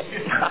 Iya.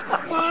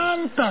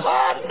 Pantas.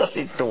 Pantas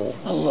itu.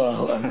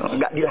 Allahu Akbar.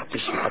 Nggak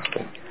dilapis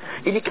pakai.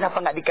 Ini kenapa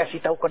nggak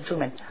dikasih tahu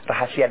konsumen?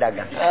 Rahasia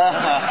dagang.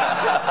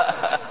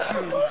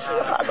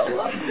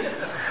 Subhanallah.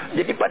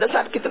 Jadi pada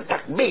saat kita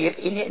takbir,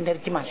 ini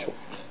energi masuk.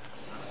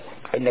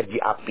 Energi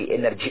api,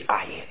 energi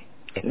air,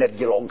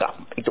 energi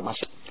logam itu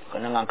masuk.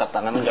 Karena ngangkat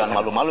tangan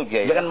jangan malu-malu,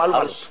 Kiai. Jangan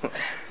malu-malu.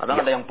 Kadang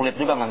ada yang pelit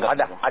juga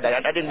ngangkat.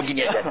 Ada yang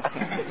begini aja.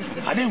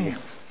 Ada yang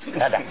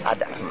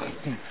ada.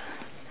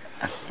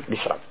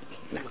 Diserap.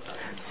 Nah.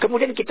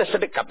 Kemudian kita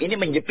sedekap, ini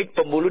menjepit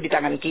pembuluh di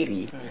tangan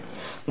kiri,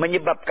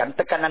 menyebabkan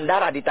tekanan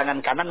darah di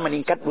tangan kanan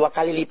meningkat 2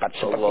 kali lipat,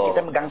 seperti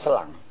kita megang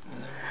selang.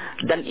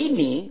 Dan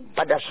ini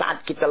pada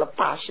saat kita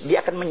lepas,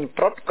 dia akan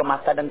menyemprot ke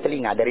mata dan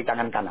telinga dari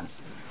tangan kanan.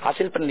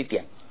 Hasil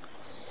penelitian.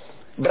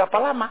 Berapa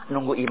lama?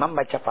 Nunggu imam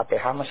baca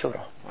Fatihah sama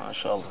surah.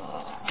 Masya Allah.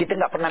 Kita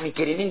nggak pernah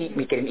mikirin ini,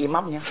 mikirin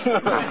imamnya.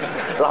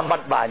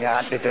 Lambat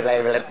banget, itu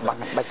lelet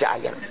banget baca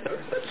ayat.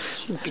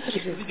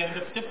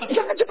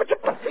 Jangan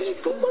cepat-cepat,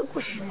 itu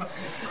bagus.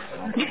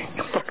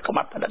 Cepat ke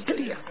mata dan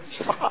telinga.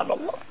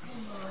 Subhanallah.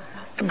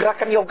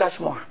 Gerakan yoga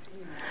semua.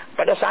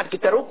 Pada saat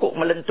kita ruku,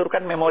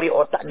 melenturkan memori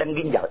otak dan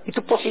ginjal.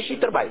 Itu posisi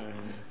terbaik.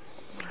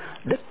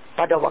 Dan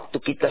pada waktu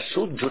kita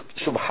sujud,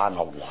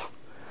 subhanallah.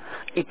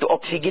 Itu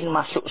oksigen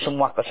masuk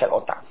semua ke sel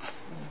otak.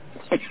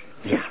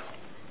 Ya.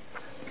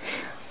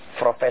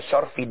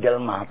 Profesor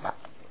Fidelma, Pak.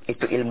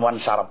 Itu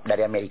ilmuwan saraf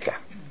dari Amerika.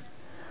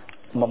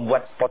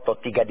 Membuat foto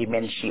 3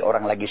 dimensi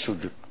orang lagi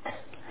sujud.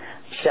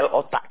 Sel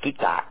otak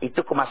kita, itu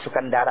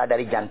kemasukan darah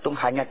dari jantung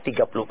hanya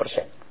 30%.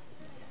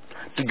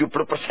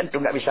 70% itu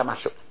nggak bisa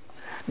masuk.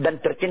 Dan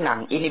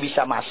tercenang, ini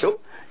bisa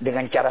masuk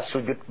dengan cara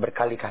sujud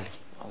berkali-kali.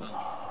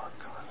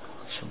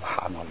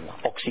 Subhanallah.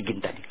 Oksigen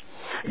tadi.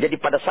 Jadi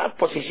pada saat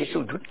posisi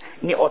sujud,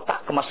 ini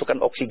otak kemasukan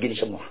oksigen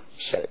semua.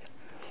 Sel.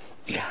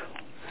 Ya.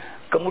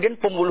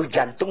 Kemudian pembuluh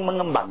jantung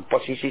mengembang.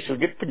 Posisi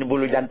sujud,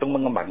 pembuluh jantung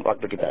mengembang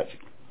waktu kita.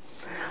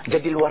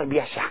 Jadi luar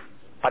biasa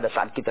pada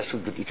saat kita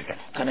sujud itu kan.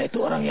 Karena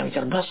itu orang yang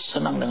cerdas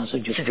senang dengan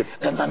sujud.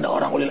 Dan tanda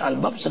orang ulil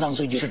albab senang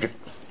sujud.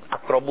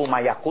 Aqrabu ma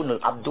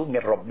yakunul abdu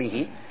mir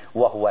rabbihi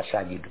wa huwa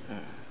sajid.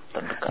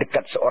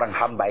 Dekat seorang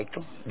hamba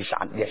itu di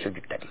saat dia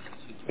sujud tadi.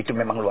 Itu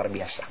memang luar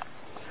biasa.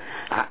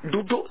 Nah,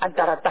 duduk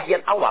antara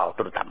tahiyat awal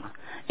terutama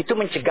itu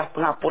mencegah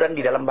pengapuran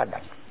di dalam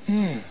badan.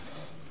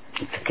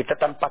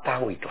 Kita tanpa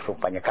tahu itu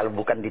rupanya kalau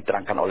bukan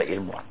diterangkan oleh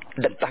ilmuwan.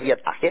 Dan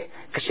tahiyat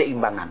akhir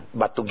keseimbangan,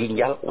 batu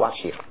ginjal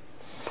wasir.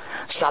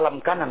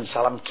 Salam kanan,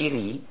 salam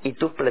kiri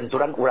itu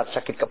pelenturan urat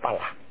sakit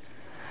kepala.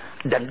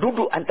 Dan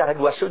duduk antara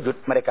 2 sujud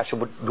mereka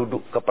sebut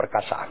duduk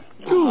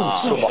keperkasaan.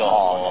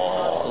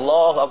 Subhanallah.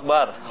 Allahu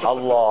Akbar.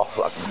 Allahu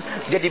Akbar.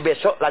 Jadi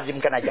besok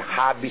lazimkan aja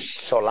habis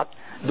sholat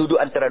duduk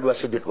antara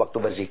 2 sujud waktu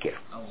berzikir.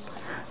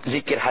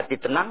 Zikir hati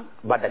tenang,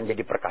 badan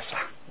jadi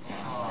perkasa.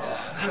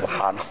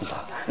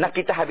 Subhanallah. Nah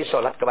kita habis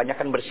sholat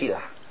kebanyakan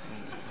bersilah.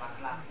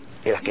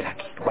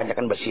 Laki-laki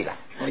kebanyakan bersilah.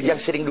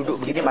 Yang sering duduk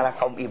begini malah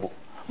kaum ibu.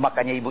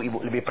 Makanya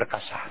ibu-ibu lebih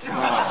perkasa.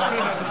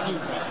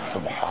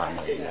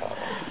 Subhanallah.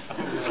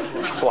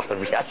 Luar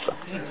biasa.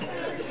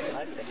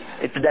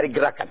 Itu dari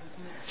gerakan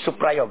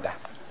suprayoga.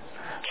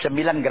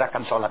 9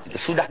 gerakan sholat itu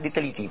sudah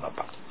diteliti,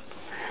 Bapak.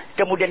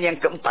 Kemudian yang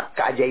keempat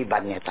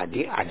keajaibannya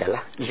tadi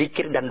adalah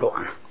zikir dan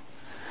doa.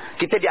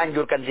 Kita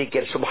dianjurkan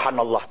zikir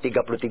subhanallah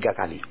 33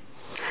 kali.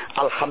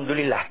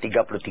 Alhamdulillah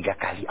 33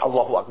 kali.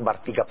 Allahu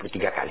Akbar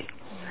 33 kali.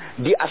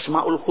 Di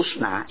Asmaul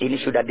Husna, ini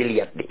sudah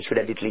dilihat,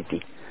 sudah diteliti.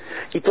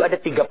 Itu ada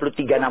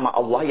 33 nama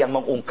Allah yang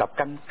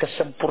mengungkapkan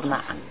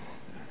kesempurnaan.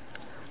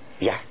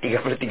 Ya,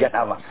 33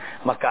 nama.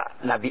 Maka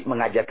Nabi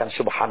mengajarkan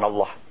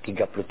subhanallah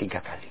 33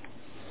 kali.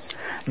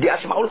 Di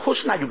Asmaul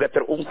Husna juga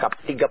terungkap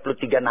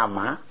 33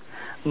 nama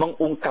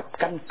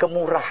mengungkapkan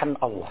kemurahan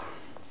Allah.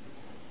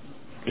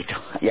 Itu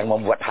yang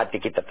membuat hati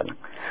kita tenang.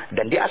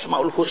 Dan di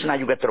Asmaul Husna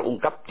juga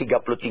terungkap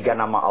 33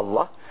 nama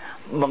Allah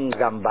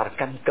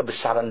menggambarkan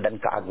kebesaran dan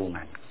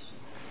keagungan.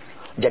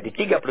 Jadi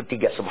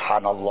 33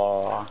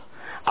 subhanallah,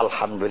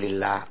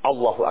 alhamdulillah,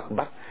 Allahu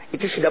Akbar.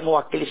 Itu sudah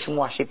mewakili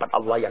semua sifat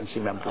Allah yang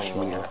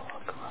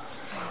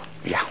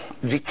 99. Ya,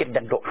 zikir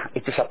dan doa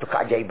itu satu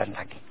keajaiban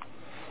lagi.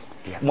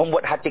 Ya,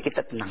 membuat hati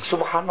kita tenang.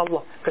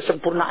 Subhanallah,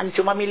 kesempurnaan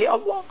cuma milik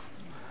Allah.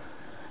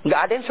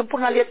 Nggak ada yang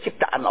sempurna, lihat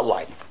ciptaan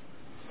Allah ini.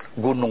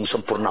 Gunung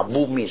sempurna,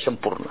 bumi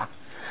sempurna.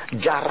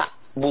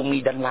 Jarak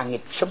bumi dan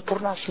langit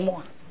sempurna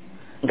semua.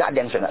 Nggak ada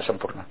yang nggak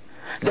sempurna.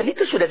 Dan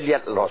itu sudah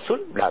dilihat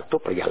Rasul waktu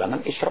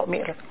perjalanan Isra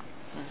Mi'raj.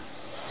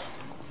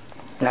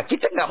 Nah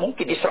kita nggak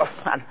mungkin Isra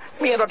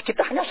Mi'raj,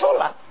 kita hanya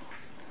sholat.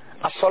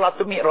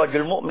 As-sholatu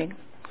mi'rajul mu'min.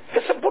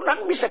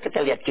 Kesempurnaan bisa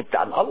kita lihat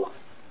ciptaan Allah.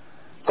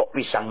 Kok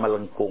pisang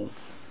melengkung,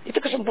 itu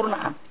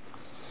kesempurnaan.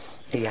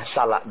 Iya,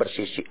 salak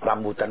bersisik,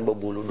 rambutan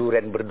berbulu,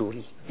 duren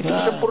berduri. Itu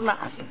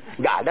kesempurnaan.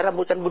 Nggak ada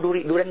rambutan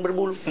berduri, duren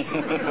berbulu.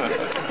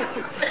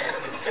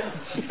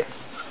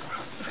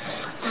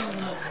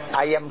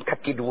 Ayam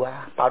kaki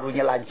dua,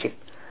 parunya lancip.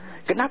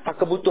 Kenapa?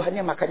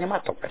 Kebutuhannya makannya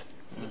matok kan.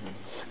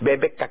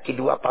 Bebek kaki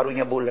dua,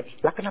 parunya bulat.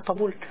 Lah kenapa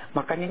bulat?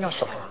 Makannya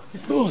nyosor.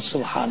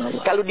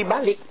 Subhanallah. Kalau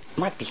dibalik,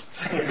 mati.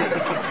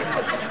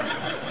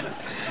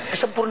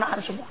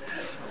 Kesempurnaan semua.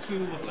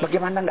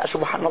 Bagaimana nggak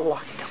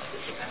subhanallah?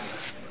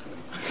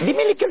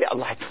 Dimiliki oleh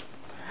Allah itu.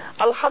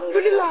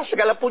 Alhamdulillah,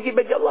 segala puji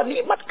bagi Allah,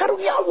 nikmat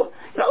karunia Allah.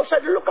 Nggak usah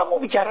dulu kamu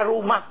bicara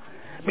rumah,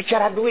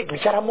 bicara duit,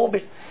 bicara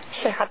mobil.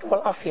 Sehat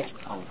walafiat.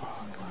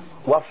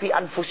 Wa fi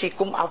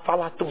anfusikum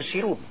afala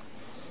tubsirun.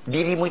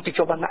 Dirimu itu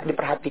coba nggak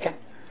diperhatikan.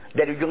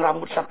 Dari ujung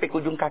rambut sampai ke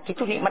ujung kaki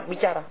itu nikmat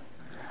bicara.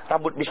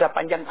 Rambut bisa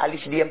panjang, alis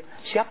diam.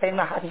 Siapa yang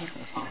nahannya?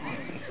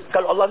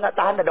 Kalau Allah nggak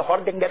tahan, ada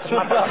hordeng di atas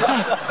mata.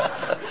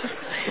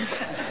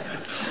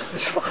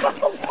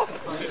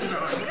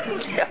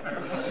 Ya.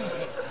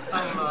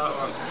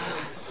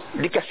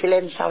 Dikasih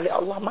lensa oleh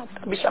Allah,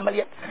 mata bisa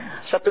melihat.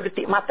 1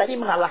 detik mata ini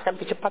mengalahkan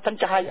kecepatan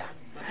cahaya.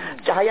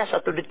 Cahaya 1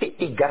 detik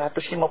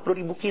 350.000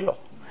 kilo.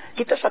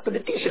 Kita 1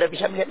 detik sudah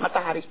bisa melihat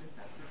matahari.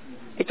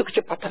 Itu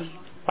kecepatan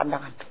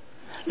pandangan.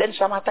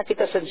 Lensa mata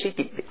kita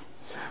sensitif.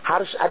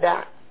 Harus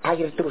ada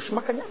air terus.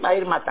 Makanya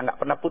air mata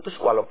nggak pernah putus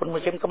walaupun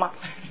musim kemarau.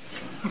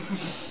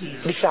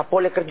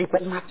 Disapu oleh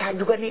kerdipan mata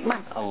juga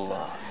nikmat.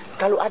 Allah.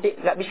 Kalau adik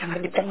nggak bisa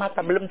ngerdipkan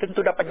mata, belum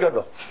tentu dapat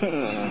jodoh.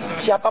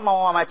 Siapa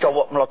mau sama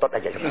cowok melotot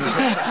aja?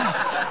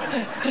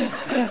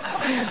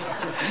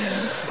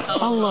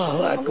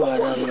 Allahu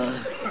Akbar. Allah.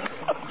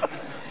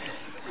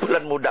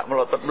 Bulan muda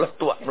melotot, bulan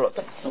tua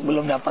melotot.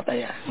 Belum dapat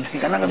aja,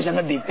 karena nggak bisa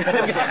ngedip.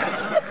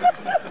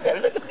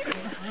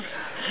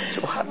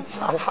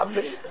 Subhanallah,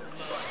 alhamdulillah.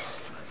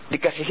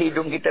 Dikasih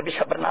hidung kita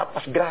bisa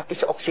bernapas,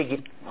 gratis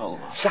oksigen.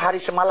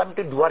 Sehari semalam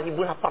itu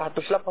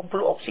 2.880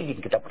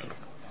 oksigen kita perlu.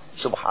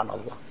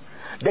 Subhanallah.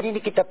 Dan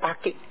ini kita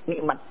pakai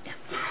nikmatnya.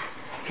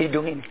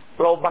 Hidung ini,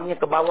 lubangnya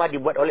ke bawah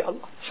dibuat oleh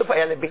Allah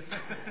supaya lebih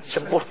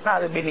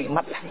sempurna, lebih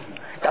nikmat lah.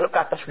 Kalau ke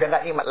atas sudah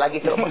nggak nikmat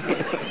lagi lubang.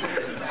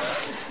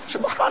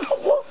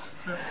 Subhanallah.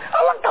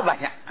 Alangkah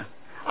banyak.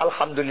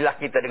 Alhamdulillah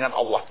kita dengan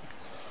Allah.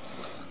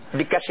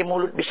 Dikasih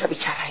mulut bisa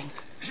bicarain.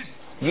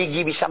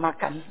 Gigi bisa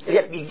makan.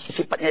 Lihat gigi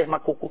sifatnya sama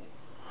kuku.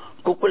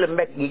 Kuku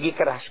lembek, gigi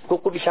keras.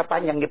 Kuku bisa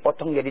panjang,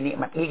 dipotong jadi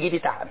nikmat. Gigi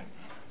ditahan.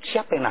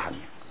 Siapa yang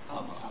nahannya?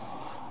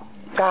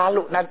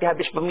 Kalau nanti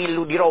habis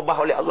pemilu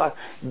dirubah oleh Allah,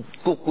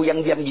 kuku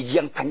yang diam, gigi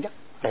yang panjang,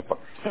 repot.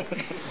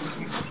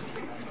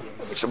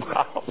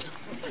 Subhanallah.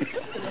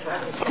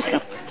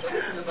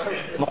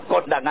 Mau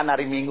kondangan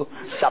hari Minggu,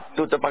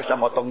 Sabtu terpaksa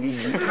motong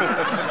gigi.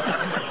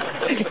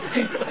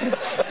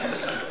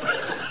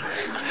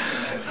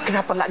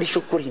 Kenapa nggak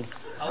disyukurin?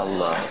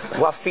 Allah.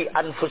 Wa fi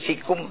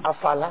anfusikum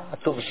afala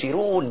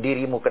tubsirun,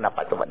 dirimu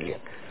kenapa coba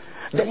dilihat.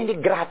 Dan ini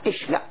gratis,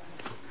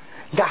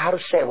 nggak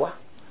harus sewa.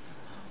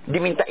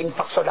 Diminta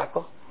infak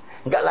sodako,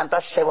 nggak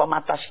lantas sewa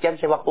mata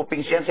sekian, sewa kuping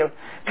sekian, sewa.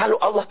 Kalau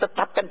Allah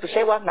tetapkan itu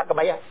sewa, nggak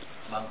kebayar.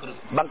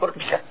 Bangkrut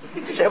bisa.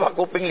 Sewa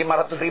kuping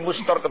 500.000,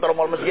 setor ke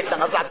mall masjid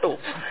tanggal 1,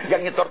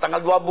 yang nyetor tanggal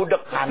 2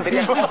 budek. Nanti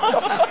yang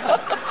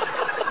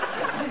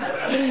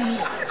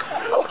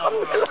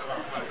Alhamdulillah.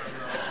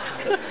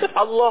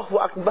 Allahu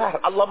Akbar,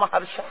 Allah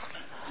Maha Besar.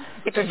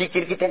 Itu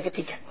zikir kita yang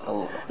ketiga.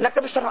 Nah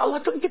kebesaran Allah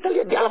itu kita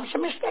lihat di alam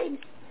semesta ini.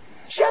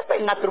 Siapa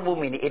yang ngatur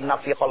bumi ini? Inna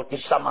fi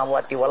khalqis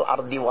samawati wal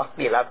ardi wa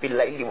ikhtilafil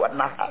laili wan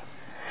nahar.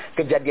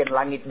 Kejadian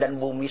langit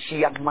dan bumi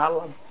siang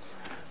malam.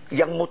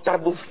 Yang mutar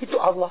bumi itu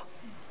Allah.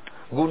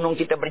 Gunung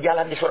kita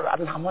berjalan di surah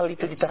An-Naml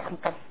itu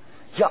diterangkan.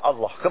 Ya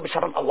Allah,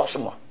 kebesaran Allah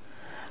semua.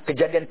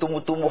 Kejadian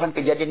tumbuh-tumbuhan,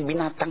 kejadian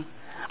binatang.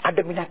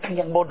 Ada binatang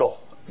yang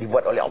bodoh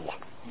dibuat oleh Allah.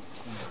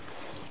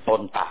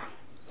 Onta,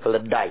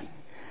 keledai,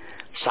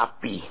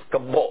 sapi,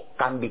 kebo,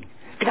 kambing.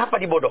 Kenapa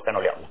dibodohkan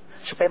oleh Allah?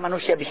 Supaya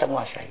manusia bisa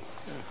menguasai.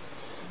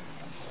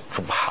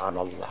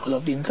 Subhanallah.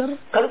 Kalau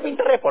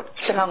pintar repot.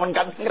 Sengangon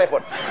kambing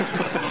repot.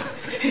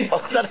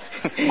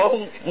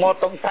 Mau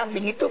motong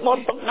kambing itu,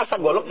 motong nasa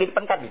golok di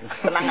depan kambing.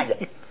 Tenang aja.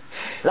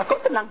 Lah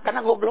kok tenang?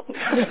 Karena goblok.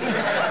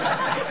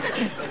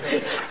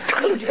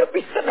 Kalau dia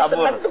pintar,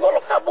 kabur.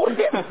 Golok kabur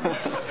dia.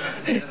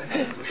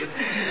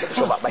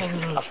 Coba baik.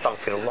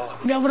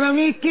 Astagfirullah. Nggak pernah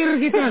mikir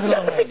kita.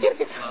 Nggak berpikir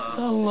kita.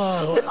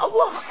 Allah. Dan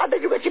Allah ada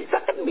juga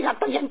ciptakan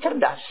binatang yang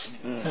cerdas.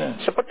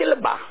 Seperti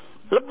lebah.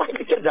 Lebah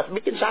itu cerdas,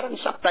 bikin sarang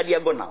sabta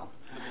diagonal.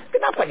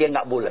 Kenapa dia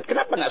nggak bulat?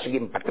 Kenapa nggak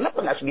segi 4? Kenapa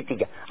nggak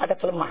segi 3? Ada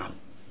kelemahan.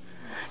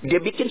 Dia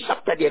bikin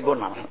sabta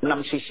diagonal,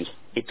 6 sisi.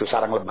 Itu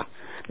sarang lebah.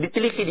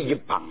 Diteliti di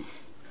Jepang.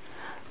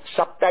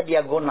 Sabta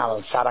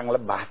diagonal sarang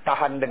lebah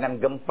tahan dengan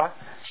gempa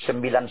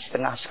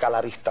 9,5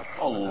 skala Richter.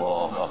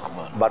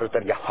 Allah. Baru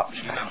terjawab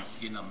sekarang.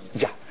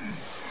 Ya,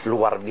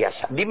 luar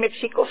biasa. Di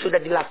Meksiko sudah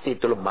dilatih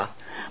itu lebah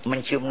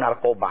mencium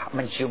narkoba,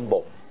 mencium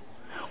bom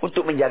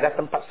untuk menjaga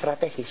tempat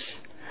strategis.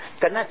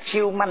 Karena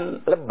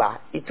ciuman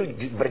lebah itu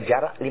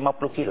berjarak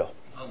 50 kilo.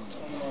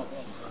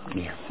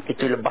 Ya,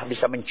 itu lebah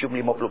bisa mencium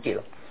 50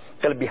 kilo.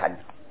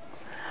 Kelebihannya.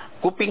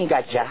 Kuping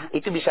gajah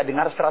itu bisa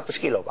dengar 100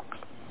 kilo, Pak.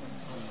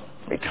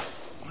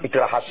 Itu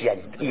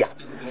rahasianya. Iya,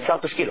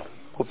 100 kilo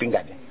kuping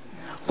gajah.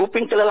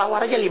 Kuping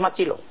kelelawar aja 5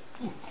 kilo.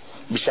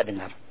 Bisa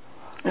dengar.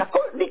 Nah,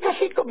 kok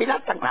dikasih ke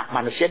binatang? Nah,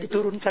 manusia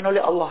diturunkan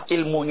oleh Allah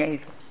ilmunya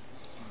itu.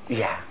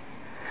 Iya.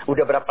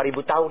 Udah berapa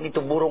ribu tahun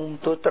itu burung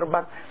tuh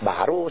terbang.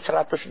 Baru 20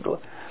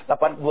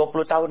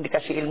 tahun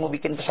dikasih ilmu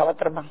bikin pesawat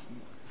terbang.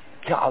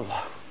 Ya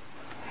Allah.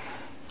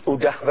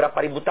 Udah berapa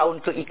ribu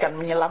tahun tuh ikan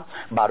menyelam.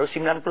 Baru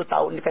 90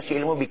 tahun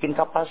dikasih ilmu bikin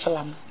kapal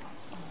selam.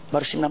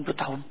 Baru 90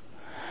 tahun.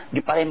 Di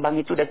Palembang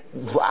itu udah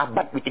 2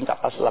 abad bikin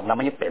kapal selam.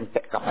 Namanya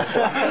pempek kapal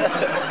selam.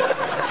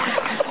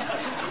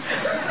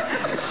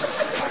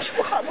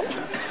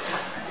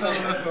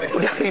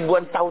 Udah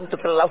ribuan tahun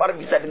tuh kelelawar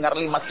bisa dengar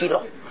 5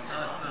 kilo.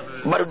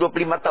 Baru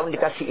 25 tahun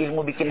dikasih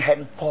ilmu bikin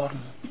handphone.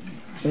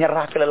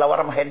 Nyerah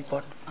kelelawar sama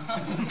handphone.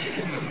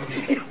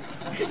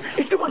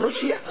 Itu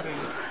manusia.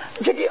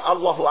 Jadi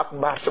Allahu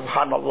Akbar,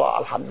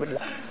 subhanallah,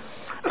 alhamdulillah.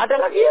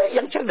 Ada lagi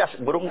yang cerdas,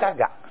 burung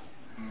gagak.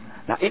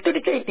 Nah, itu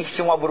diteliti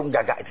semua burung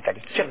gagak itu tadi.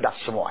 Cerdas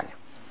semuanya.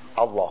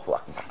 Allahu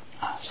Akbar.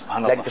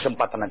 Dan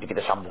kesempatan nanti kita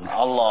sambung.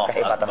 Allah.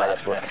 Kehebatan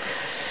ayat Tuhan.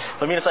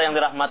 Pemirsa yang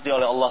dirahmati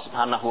oleh Allah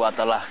Subhanahu wa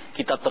taala,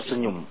 kita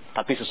tersenyum,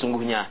 tapi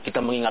sesungguhnya kita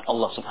mengingat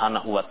Allah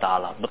Subhanahu wa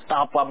taala.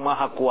 Betapa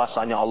maha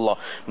kuasanya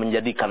Allah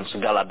menjadikan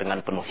segala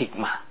dengan penuh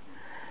hikmah.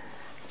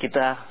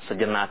 Kita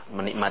sejenak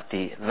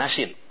menikmati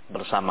nasyid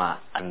bersama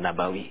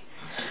An-Nabawi.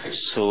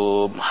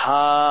 Subhanallah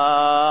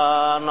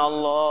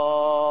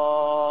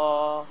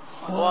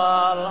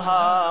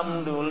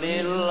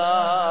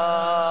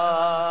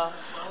walhamdulillah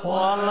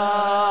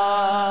wala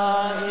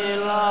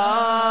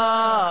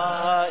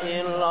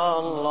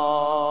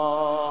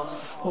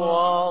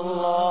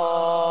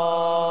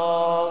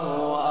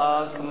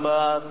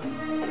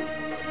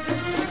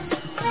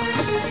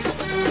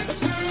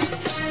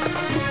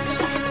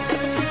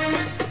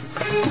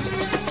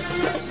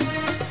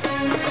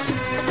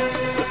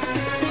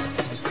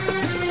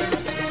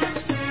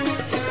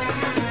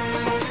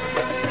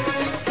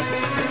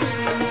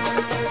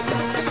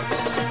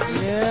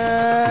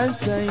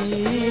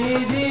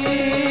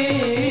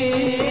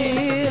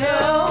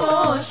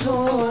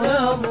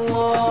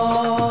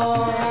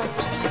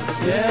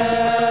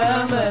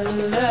يا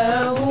من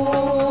له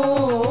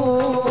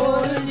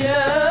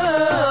الجاه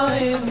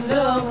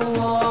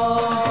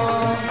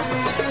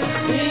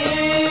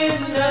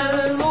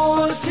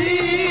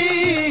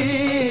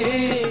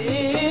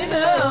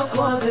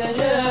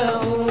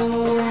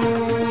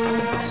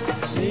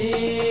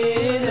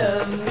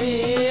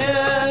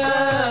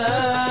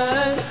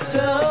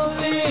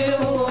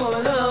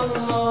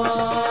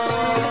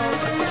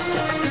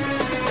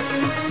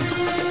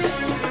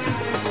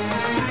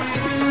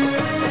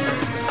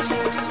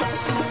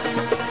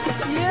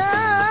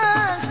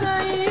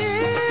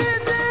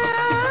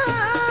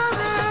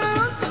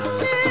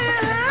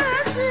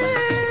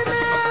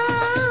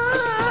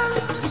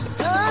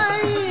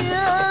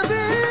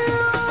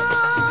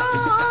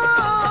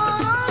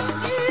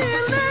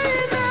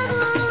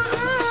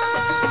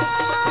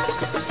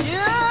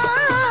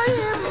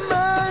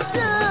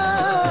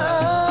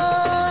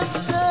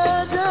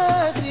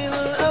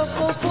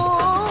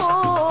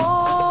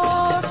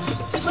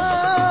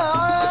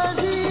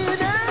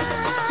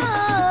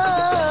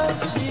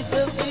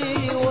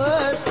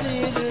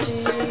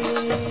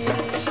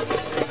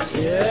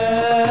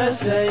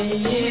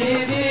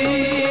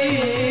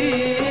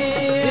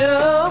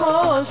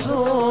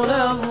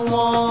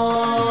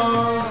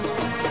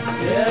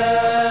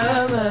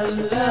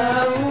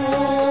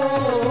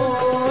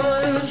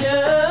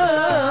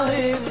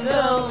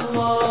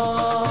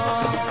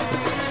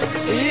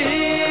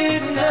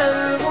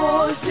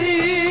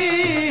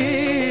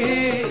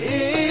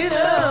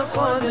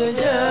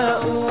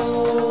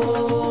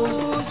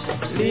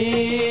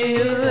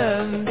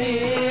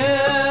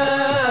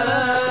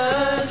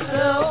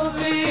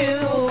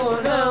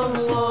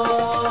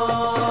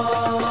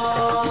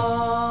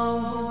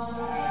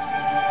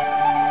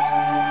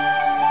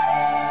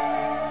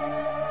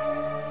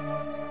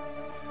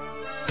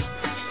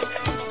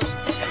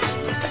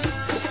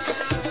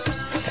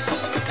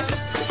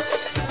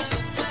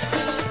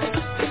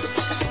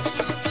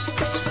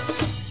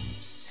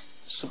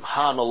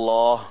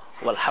Subhanallah,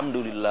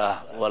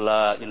 walhamdulillah,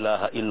 wala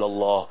ilaha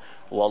illallah,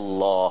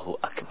 wallahu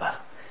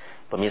akbar.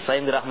 Pemirsa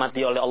yang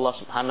dirahmati oleh Allah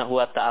Subhanahu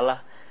wa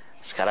taala,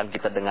 sekarang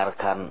kita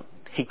dengarkan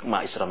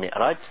hikmah Isra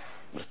Mi'raj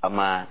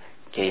bersama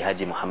Kiai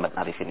Haji Muhammad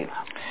Arifin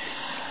Ilham.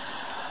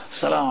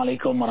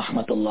 Assalamualaikum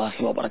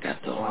warahmatullahi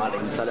wabarakatuh.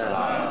 Waalaikumsalam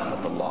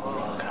warahmatullahi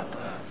wabarakatuh.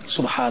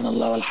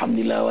 Subhanallah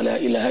walhamdulillah wa la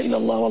ilaha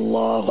illallah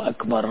wallahu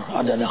akbar.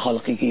 Adada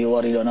khalqihi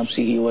wa ridha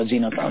nafsihi wa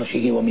zinata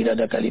arshihi wa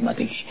midada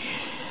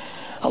kalimatihi.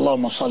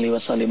 Allahumma salli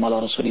wa sallim ala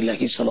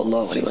rasulillahi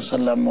sallallahu alaihi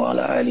wasallam wa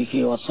ala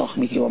alihi wa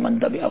sahbihi wa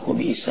man tabi'ahu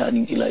bi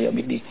ihsanin ila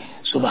yaumiddin.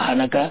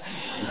 Subhanaka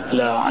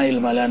la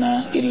ilma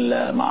lana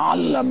illa ma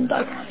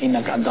 'allamtana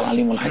innaka antal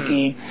alimul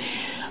hakim.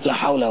 La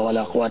haula wa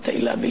la quwata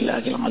illa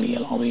billahil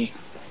aliyyil azim.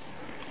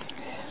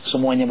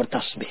 Semuanya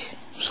bertasbih.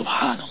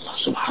 Subhanallah,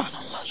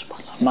 subhanallah,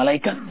 subhanallah.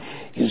 Malaikat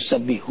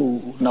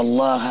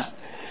yusabbihunallaha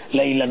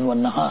lailan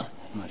wan nahar.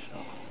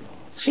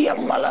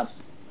 Siang malam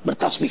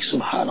bertasbih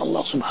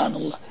subhanallah,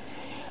 subhanallah.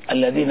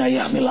 Alladzina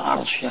yahmil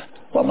arsya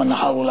wa man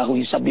hawlahu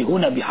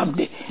yusabbihuna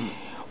bihamdih.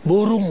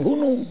 Burung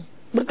gunung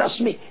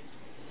bertasbih.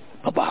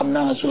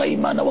 Fahamna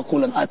Sulaiman wa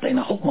kullan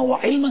ataina hukma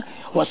wa ilma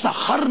wa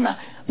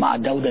sakharna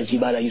ma'a Dauda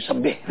jibala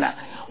yusabbihna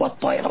wa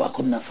at-tayra wa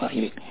kunna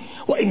fa'ilin.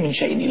 Wa in min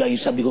syai'in illa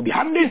yusabbihu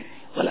bihamdih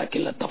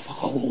walakin la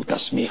tafaqahu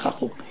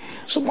tasbihahum.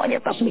 Semuanya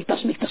tasbih,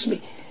 tasbih,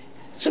 tasbih.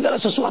 Segala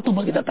sesuatu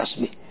bagi kita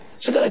tasbih.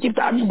 Segala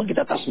ciptaan yang bagi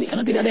kita tasbih.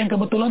 Karena tidak ada yang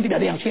kebetulan, tidak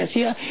ada yang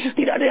sia-sia,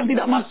 tidak ada yang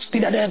tidak maksud,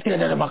 tidak ada yang tidak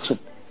ada maksud.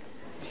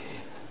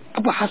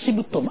 Apa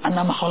hasibtum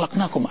annama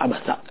khalaqnakum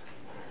abatha?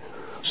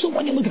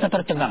 Semuanya kita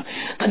tercengang.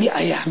 Tadi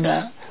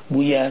ayahnya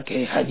Buya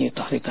Kiai Haji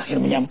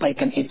Tahir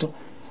menyampaikan itu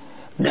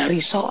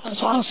dari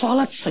soal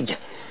salat saja.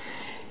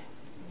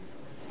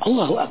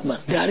 Allahu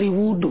Akbar, dari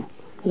wudu,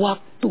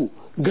 waktu,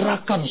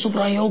 gerakan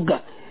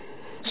suprayoga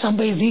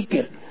sampai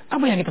zikir.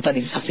 Apa yang kita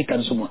tadi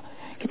saksikan semua?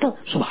 Kita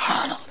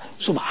subhanallah,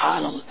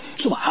 subhanallah,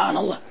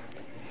 subhanallah.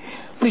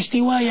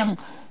 Peristiwa yang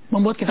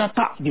membuat kita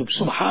takjub,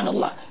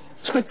 subhanallah.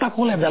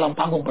 Spektakuler dalam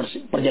panggung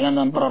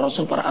perjalanan para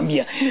rasul, para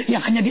anbiya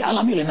yang hanya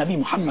dialami oleh Nabi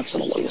Muhammad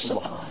sallallahu alaihi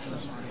wasallam.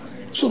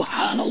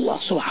 Subhanallah,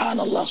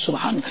 subhanallah,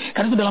 subhanallah.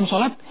 Karena itu dalam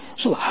salat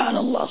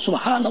subhanallah,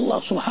 subhanallah,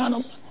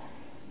 subhanallah.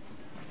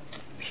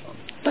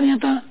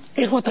 Ternyata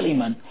ikhwatul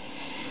iman,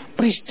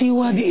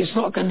 peristiwa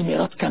diisrakan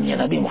dimi'rajkannya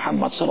Nabi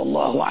Muhammad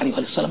sallallahu alaihi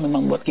wasallam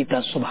memang membuat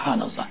kita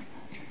subhanallah.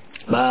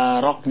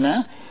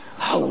 Barakna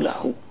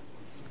haulahu.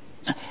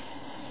 Nah,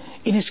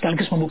 ini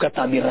sekaligus membuka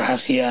tabir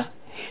rahasia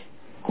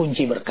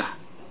kunci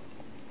berkah.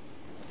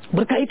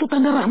 Berkah itu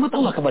tanda rahmat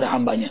Allah kepada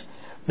hambanya.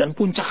 Dan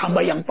puncak hamba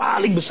yang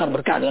paling besar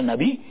berkah adalah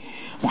Nabi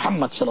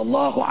Muhammad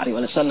sallallahu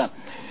alaihi wasallam.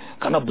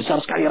 Karena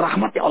besar sekali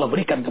rahmat yang Allah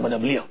berikan kepada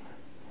beliau.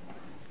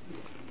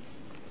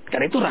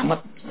 Karena itu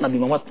rahmat Nabi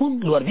Muhammad pun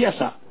luar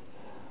biasa.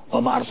 Wa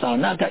ma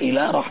arsalnaka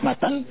ila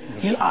rahmatan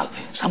lil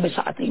alamin. Sampai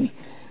saat ini,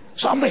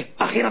 sampai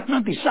akhirat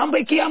nanti,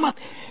 sampai kiamat,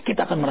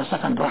 kita akan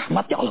merasakan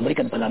rahmat yang Allah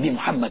berikan kepada Nabi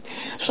Muhammad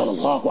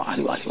sallallahu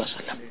alaihi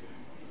wasallam.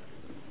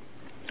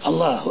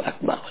 Allahu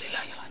Akbar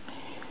walillahilhamd.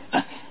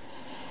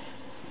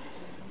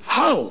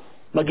 How?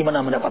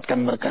 Bagaimana mendapatkan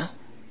berkah?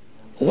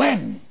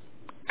 When?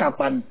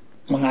 Kapan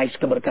mengais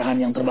keberkahan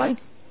yang terbaik?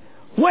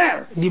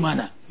 Where? Di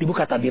mana?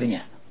 Dibuka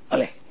tabirnya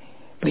oleh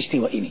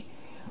peristiwa ini.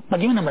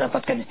 Bagaimana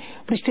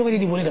mendapatkannya? Peristiwa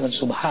ini dimulai dengan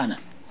subhana,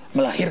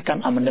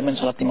 melahirkan amandemen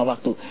salat 5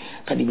 waktu.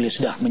 Tadi beliau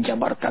sudah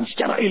menjabarkan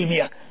secara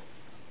ilmiah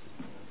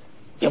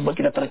yang buat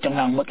kita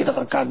tercengang, buat kita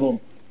terkagum.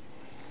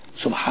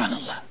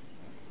 Subhanallah,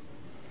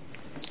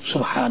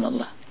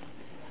 subhanallah.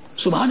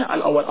 Subhana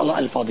al-awwal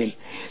Allah al-fadil.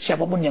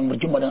 Siapapun yang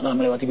berjumpa dengan Allah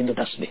melewati pintu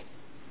tasbih,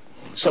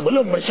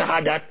 sebelum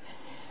bersyahadat,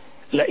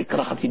 la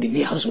ikraha fid din,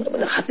 dia harus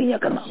benar-benar hatinya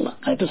karena Allah.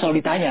 Nah, itu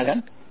selalu ditanya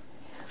kan.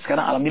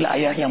 Sekarang alhamdulillah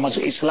ayah yang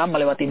masuk Islam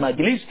melewati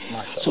majelis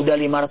sudah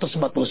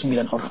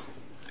 549 orang.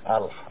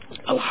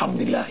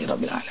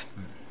 Alhamdulillahirabbil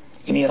alamin.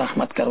 Ini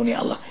rahmat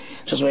karunia Allah.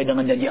 Sesuai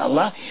dengan janji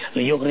Allah,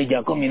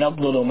 liyukhrijakum minadh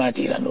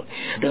dhulumati ila nur.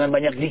 Dengan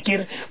banyak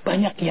zikir,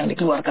 banyak yang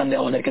dikeluarkan oleh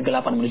Allah dari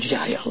kegelapan menuju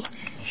cahaya Allah.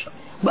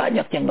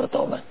 Banyak yang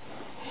bertobat.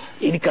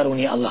 Ini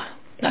karunia Allah.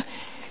 Nah,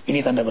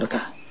 ini tanda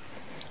berkah.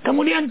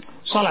 Kemudian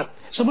salat.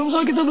 Sebelum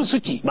salat kita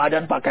bersuci,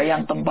 badan,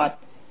 pakaian, tempat,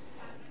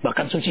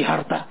 bahkan suci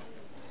harta,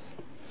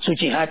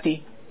 suci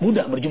hati,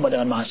 mudah berjumpa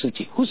dengan Maha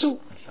Suci. Khusyuk,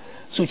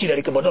 suci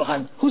dari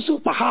kebodohan, khusyuk,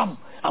 paham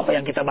apa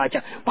yang kita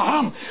baca,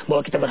 paham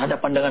bahwa kita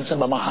berhadapan dengan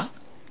Sang Maha.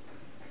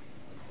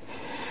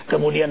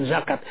 Kemudian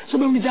zakat.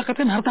 Sebelum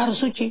dizakatkan harta harus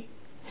suci.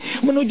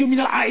 Menuju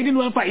minal aidin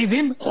wal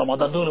faidin,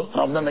 Ramadan dulu.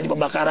 Ramadan tadi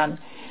pembakaran,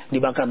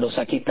 dibakar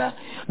dosa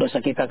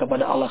kita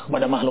kepada Allah,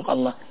 kepada makhluk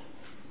Allah.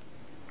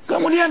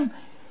 Kemudian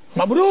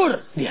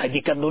mabrur,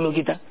 dihajikan dulu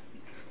kita.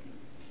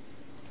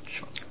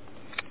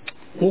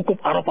 Wukuf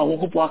Arafah,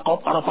 wukuf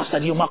wakaf Arafah,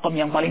 stadium makam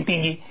yang paling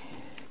tinggi.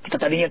 Kita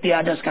tadinya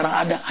tiada, sekarang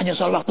ada. Hanya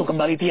soal waktu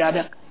kembali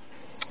tiada.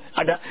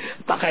 Ada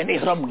pakaian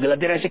ihram,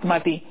 gladi resik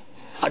mati.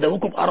 Ada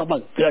wukuf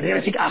Arafah, gladi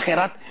resik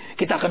akhirat.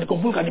 Kita akan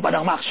dikumpulkan di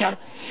padang mahsyar.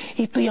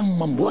 Itu yang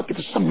membuat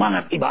kita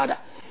semangat ibadah.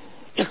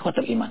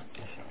 Ikhwatul iman.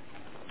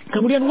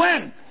 Kemudian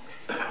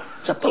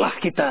setelah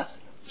kita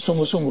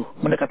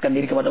sungguh-sungguh mendekatkan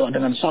diri kepada Allah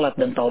dengan salat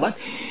dan taubat,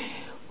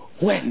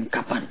 When?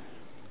 Kapan?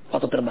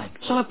 Waktu terbaik.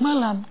 Salat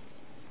malam.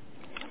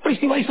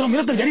 Peristiwa Isra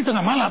Mi'raj terjadi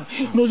tengah malam.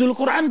 Nuzul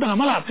Quran tengah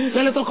malam.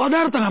 Lailatul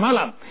Qadar tengah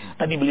malam.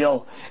 Tadi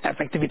beliau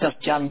efektivitas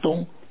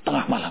jantung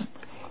tengah malam.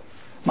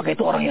 Maka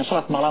itu orang yang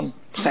salat malam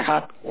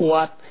sehat,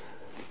 kuat,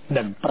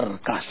 dan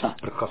perkasa.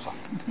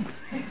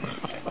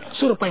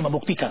 Survei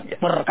membuktikan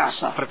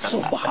perkasa.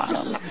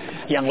 Subhanallah.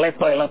 Yang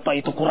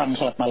letoy-letoy itu kurang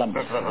salat malam.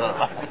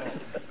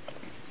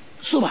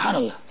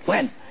 Subhanallah.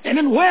 When?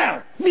 And then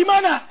where? Di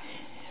mana?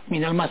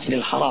 Minal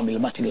masjidil haram, il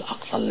masjidil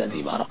aqsa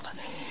alladzi barakna.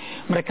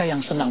 Mereka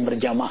yang senang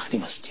berjamaah di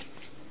masjid.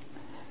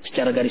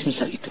 Secara garis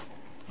besar itu.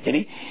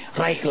 Jadi,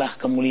 raihlah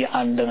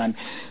kemuliaan dengan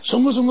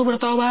sungguh-sungguh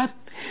bertaubat.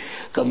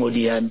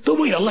 Kemudian,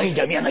 tubuh ila Allah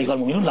jami'an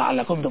ayyuhal mu'minun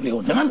la'allakum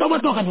tuflihun. Dengan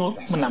taubat kau akan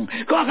menang.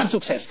 Kau akan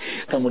sukses.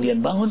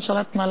 Kemudian bangun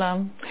salat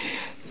malam.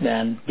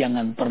 Dan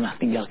jangan pernah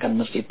tinggalkan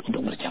masjid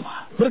untuk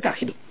berjamaah. Berkah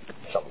hidup.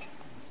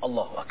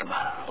 Allahu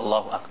Akbar.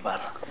 Allahu Akbar.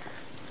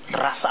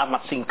 Terasa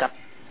amat singkat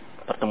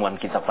pertemuan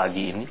kita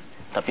pagi ini.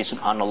 Tapi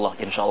subhanallah,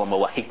 insya Allah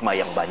membawa hikmah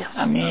yang banyak.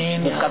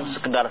 Amin. Bukan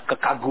sekedar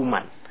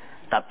kekaguman,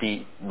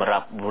 tapi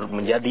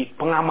menjadi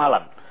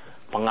pengamalan.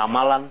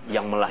 Pengamalan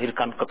yang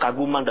melahirkan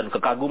kekaguman, dan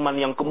kekaguman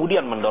yang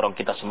kemudian mendorong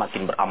kita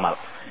semakin beramal.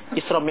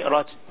 Isra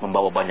Mi'raj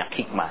membawa banyak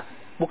hikmah.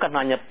 Bukan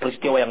hanya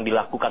peristiwa yang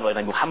dilakukan oleh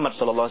Nabi Muhammad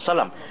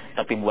SAW,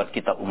 tapi buat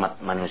kita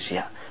umat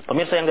manusia.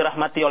 Pemirsa yang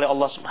dirahmati oleh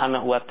Allah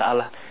Subhanahu Wa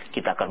Taala,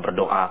 kita akan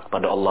berdoa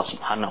kepada Allah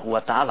Subhanahu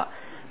Wa Taala.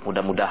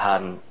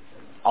 Mudah-mudahan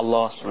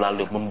Allah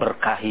selalu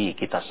memberkahi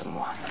kita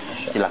semua.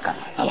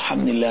 Silakan.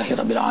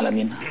 Alhamdulillahirabbil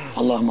alamin.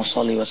 Allahumma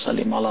shalli wa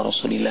sallim ala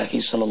Rasulillah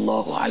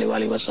sallallahu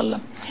alaihi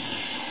wasallam.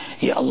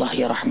 Ya Allah,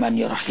 ya Rahman,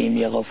 ya Rahim,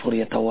 ya Ghafur,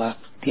 ya Tawwab.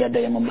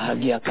 Tiada yang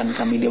membahagiakan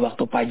kami di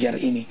waktu fajar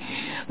ini.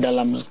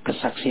 Dalam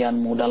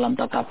kesaksianmu, dalam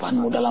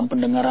tatapanmu, dalam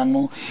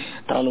pendengaranmu.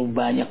 Terlalu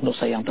banyak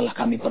dosa yang telah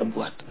kami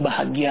perbuat.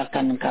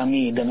 Bahagiakan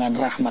kami dengan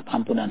rahmat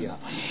ampunanmu.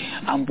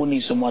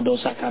 Ampuni semua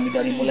dosa kami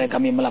dari mulai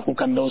kami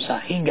melakukan dosa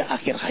hingga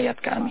akhir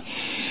hayat kami.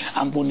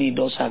 Ampuni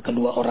dosa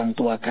kedua orang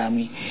tua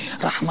kami.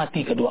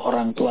 Rahmati kedua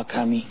orang tua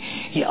kami.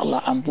 Ya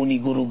Allah,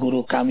 ampuni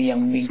guru-guru kami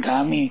yang membimbing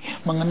kami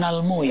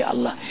mengenalmu, ya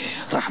Allah.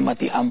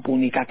 Rahmati,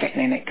 ampuni kakek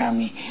nenek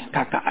kami,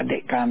 kakak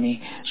adik kami,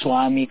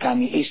 suami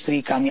kami, istri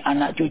kami,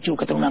 anak cucu,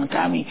 keturunan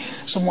kami,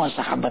 semua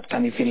sahabat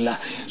kami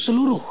fillah,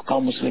 seluruh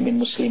kaum muslimin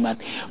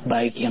muslimat,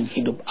 baik yang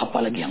hidup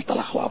apalagi yang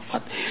telah wafat.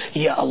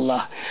 Ya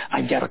Allah,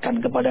 ajarkan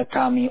kepada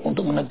kami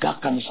untuk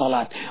menegakkan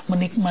salat,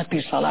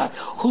 menikmati salat,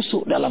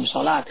 khusyuk dalam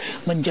salat,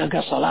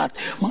 menjaga salat,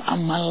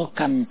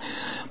 mengamalkan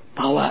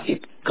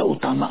fawaid,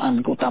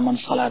 keutamaan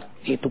salat,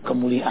 itu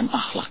kemuliaan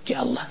akhlak,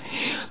 ya Allah.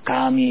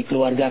 Kami,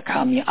 keluarga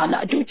kami,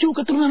 anak cucu,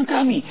 keturunan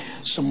kami,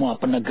 semua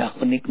penegak,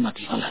 penikmat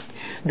salat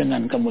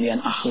dengan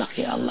kemuliaan akhlak,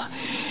 ya Allah.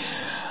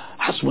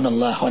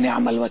 Hasbunallah wa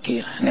ni'mal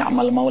wakil,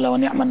 ni'mal maula wa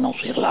ni'man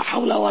nasir, la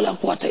hawla wa la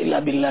quwata illa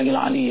billahil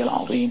aliyyil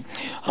azim.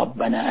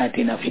 Rabbana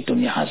atina fid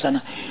dunya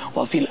hasanah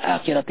wa fil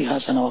akhirati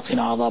hasanah wa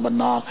qina adzaban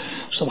nar.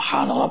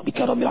 Subhana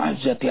rabbika rabbil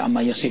izzati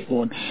amma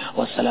yasifun,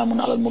 wassalamun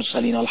alal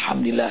mursalin,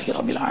 walhamdulillahi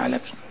rabbil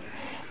alamin.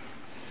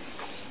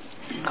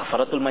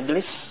 Kafaratul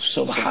majlis.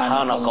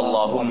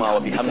 Subhanakallahumma wa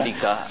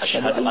bihamdika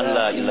asyhadu an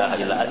la ilaha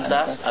illa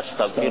anta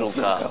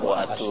astaghfiruka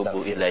wa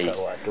atubu ilaik.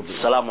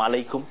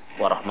 Assalamualaikum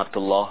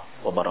warahmatullahi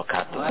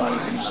wabarakatuh.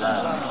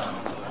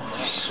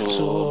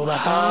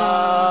 Subhanallah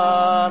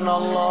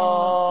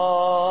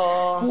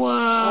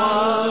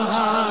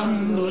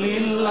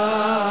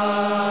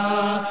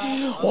walhamdulillah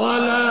wa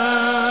la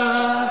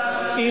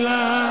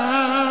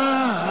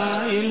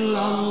ilaha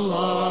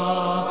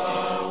illallah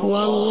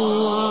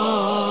wallahu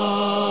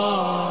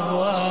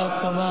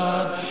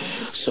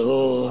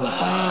subhanallah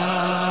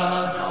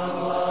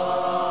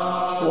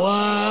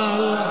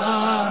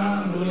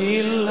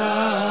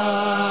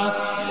walhamdulillah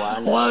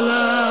wa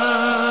la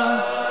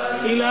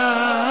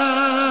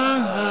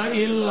ilaha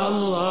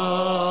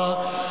illallah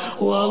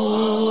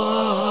wallahu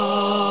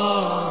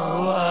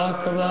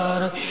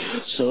akbar.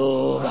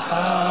 Subhanallah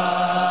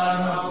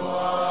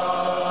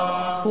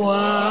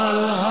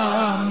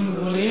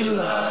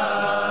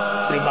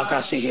walhamdulillah. Terima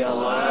kasih ya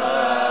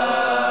Allah.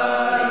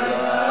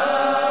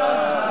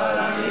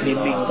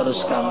 Bimbing terus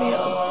kami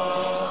ya Allah.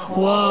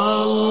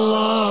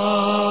 Wallah.